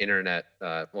 internet,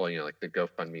 like the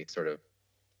GoFundMe sort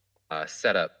of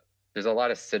setup, there's a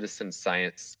lot of citizen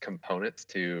science components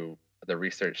to the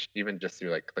research, even just through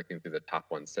like clicking through the top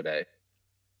ones today,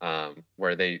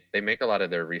 where they make a lot of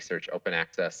their research open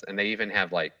access, and they even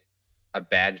have like a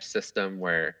badge system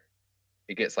where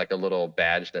it gets like a little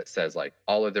badge that says like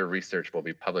all of their research will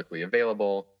be publicly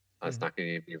available. It's not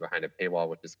going to be behind a paywall,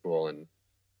 which is cool. And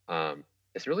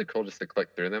it's really cool just to click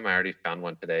through them. I already found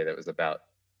one today that was about,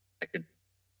 I could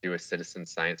do a citizen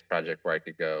science project where I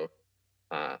could go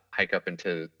hike up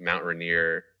into Mount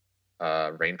Rainier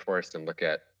rainforest and look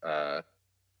at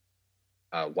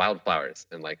wildflowers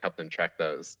and like help them track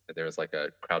those. There was like a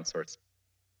crowdsource.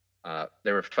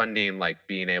 They were funding like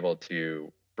being able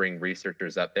to bring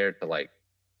researchers up there to like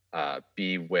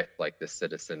be with like the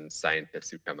citizen scientists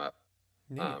who come up.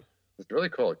 It's really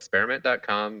cool.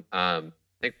 Experiment.com. I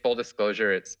think full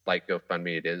disclosure, it's like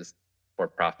GoFundMe. It is for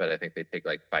profit. I think they take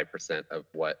like 5% of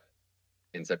what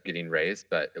ends up getting raised,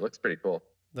 but it looks pretty cool.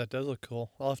 That does look cool.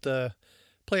 I'll have to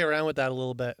play around with that a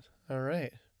little bit. All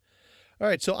right. All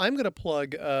right, so I'm going to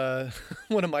plug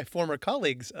one of my former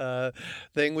colleagues'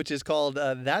 thing, which is called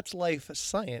That's Life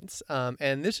Science,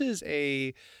 and this is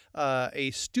a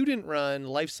student-run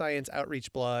life science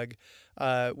outreach blog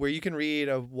where you can read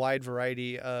a wide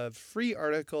variety of free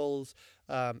articles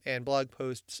and blog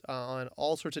posts on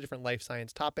all sorts of different life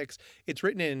science topics. It's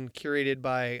written and curated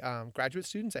by graduate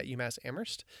students at UMass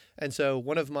Amherst. And so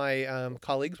one of my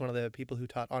colleagues, one of the people who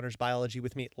taught honors biology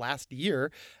with me last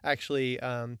year, actually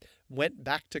went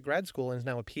back to grad school and is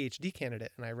now a PhD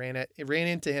candidate. And I ran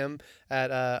into him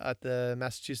at the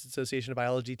Massachusetts Association of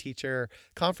Biology Teacher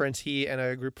conference. He and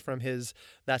a group from his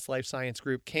That's Life Science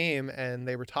group came, and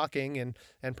they were talking and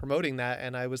promoting that.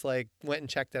 And I was like, went and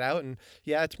checked it out. And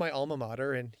yeah, it's my alma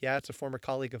mater. And yeah, it's a former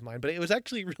colleague of mine. But it was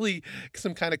actually really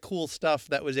some kind of cool stuff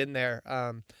that was in there.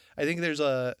 I think there's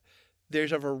a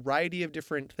variety of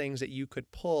different things that you could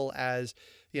pull as,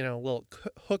 little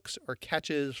hooks or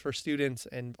catches for students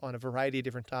and on a variety of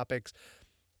different topics.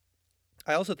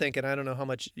 I also think, and I don't know how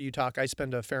much you talk, I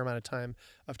spend a fair amount of time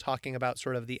of talking about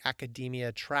sort of the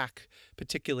academia track,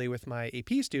 particularly with my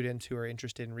AP students who are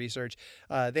interested in research.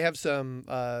 They have some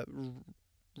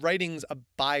writings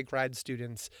by grad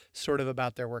students sort of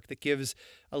about their work that gives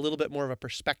a little bit more of a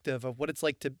perspective of what it's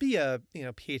like to be a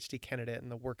PhD candidate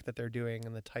and the work that they're doing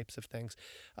and the types of things.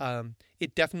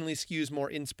 It definitely skews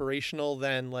more inspirational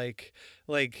than like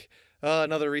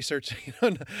another research,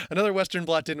 another Western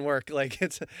blot didn't work. Like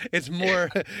it's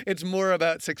more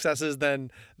about successes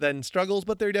than struggles,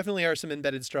 but there definitely are some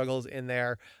embedded struggles in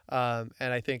there. And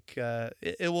I think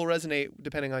it will resonate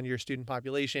depending on your student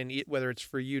population, whether it's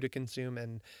for you to consume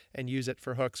and use it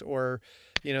for hooks or,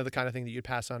 the kind of thing that you'd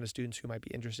pass on to students who might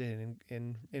be interested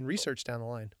in research down the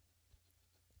line.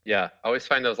 Yeah, I always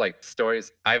find those like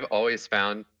stories. I've always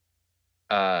found,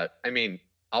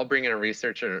 I'll bring in a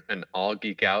researcher and I'll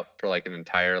geek out for like an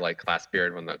entire like class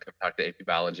period when they'll come talk to AP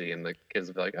biology, and the kids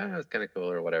will be like, oh, it's kind of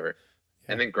cool or whatever.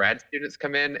 Yeah. And then grad students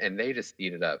come in and they just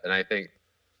eat it up. And I think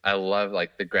I love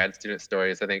like the grad student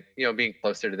stories. I think, being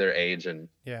closer to their age and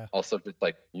also just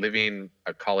like living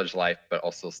a college life, but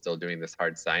also still doing this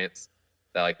hard science,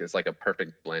 that like is like a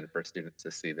perfect blend for students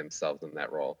to see themselves in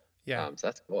that role. Yeah. So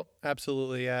that's cool.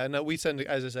 Absolutely. Yeah. And we send,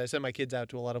 as I said, I send my kids out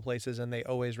to a lot of places and they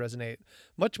always resonate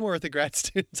much more with the grad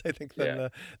students, I think, than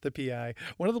the PI.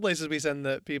 One of the places we send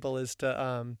the people is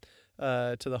to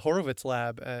the Horowitz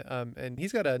lab, and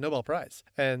he's got a Nobel Prize.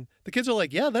 And the kids are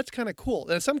like, yeah, that's kind of cool.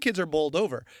 And some kids are bowled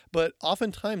over, but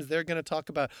oftentimes they're going to talk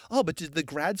about, oh, but did the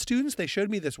grad students, they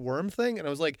showed me this worm thing. And I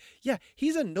was like, yeah,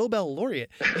 he's a Nobel laureate.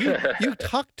 You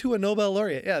talked to a Nobel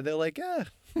laureate. Yeah, they're like, yeah.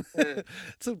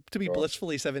 So to be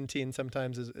blissfully 17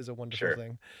 sometimes is a wonderful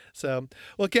thing. So,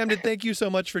 well, Camden, thank you so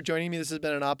much for joining me. This has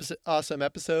been an awesome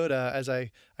episode. As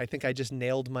I think I just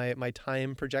nailed my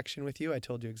time projection with you. I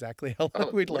told you exactly how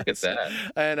long we'd last.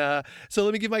 And so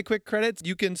let me give my quick credits.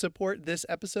 You can support this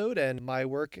episode and my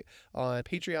work on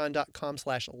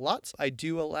patreon.com/lots. I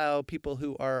do allow people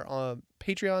who are on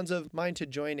Patreons of mine to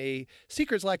join a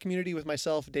secret Slack community with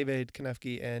myself, David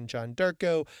Konefsky, and John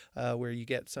Darko, where you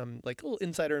get some like little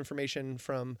insider information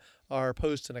from our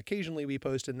posts, and occasionally we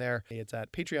post in there. It's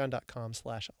at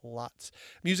patreon.com/lots.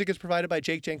 Music is provided by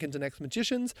Jake Jenkins and Ex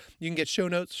Magicians. You can get show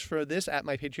notes for this at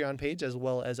my Patreon page as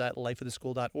well as at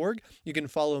lifeoftheschool.org. You can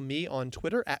follow me on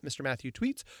Twitter at Mr. Matthew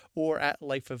Tweets or at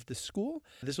Life of the School.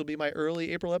 This will be my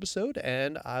early April episode,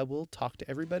 and I will talk to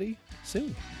everybody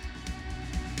soon.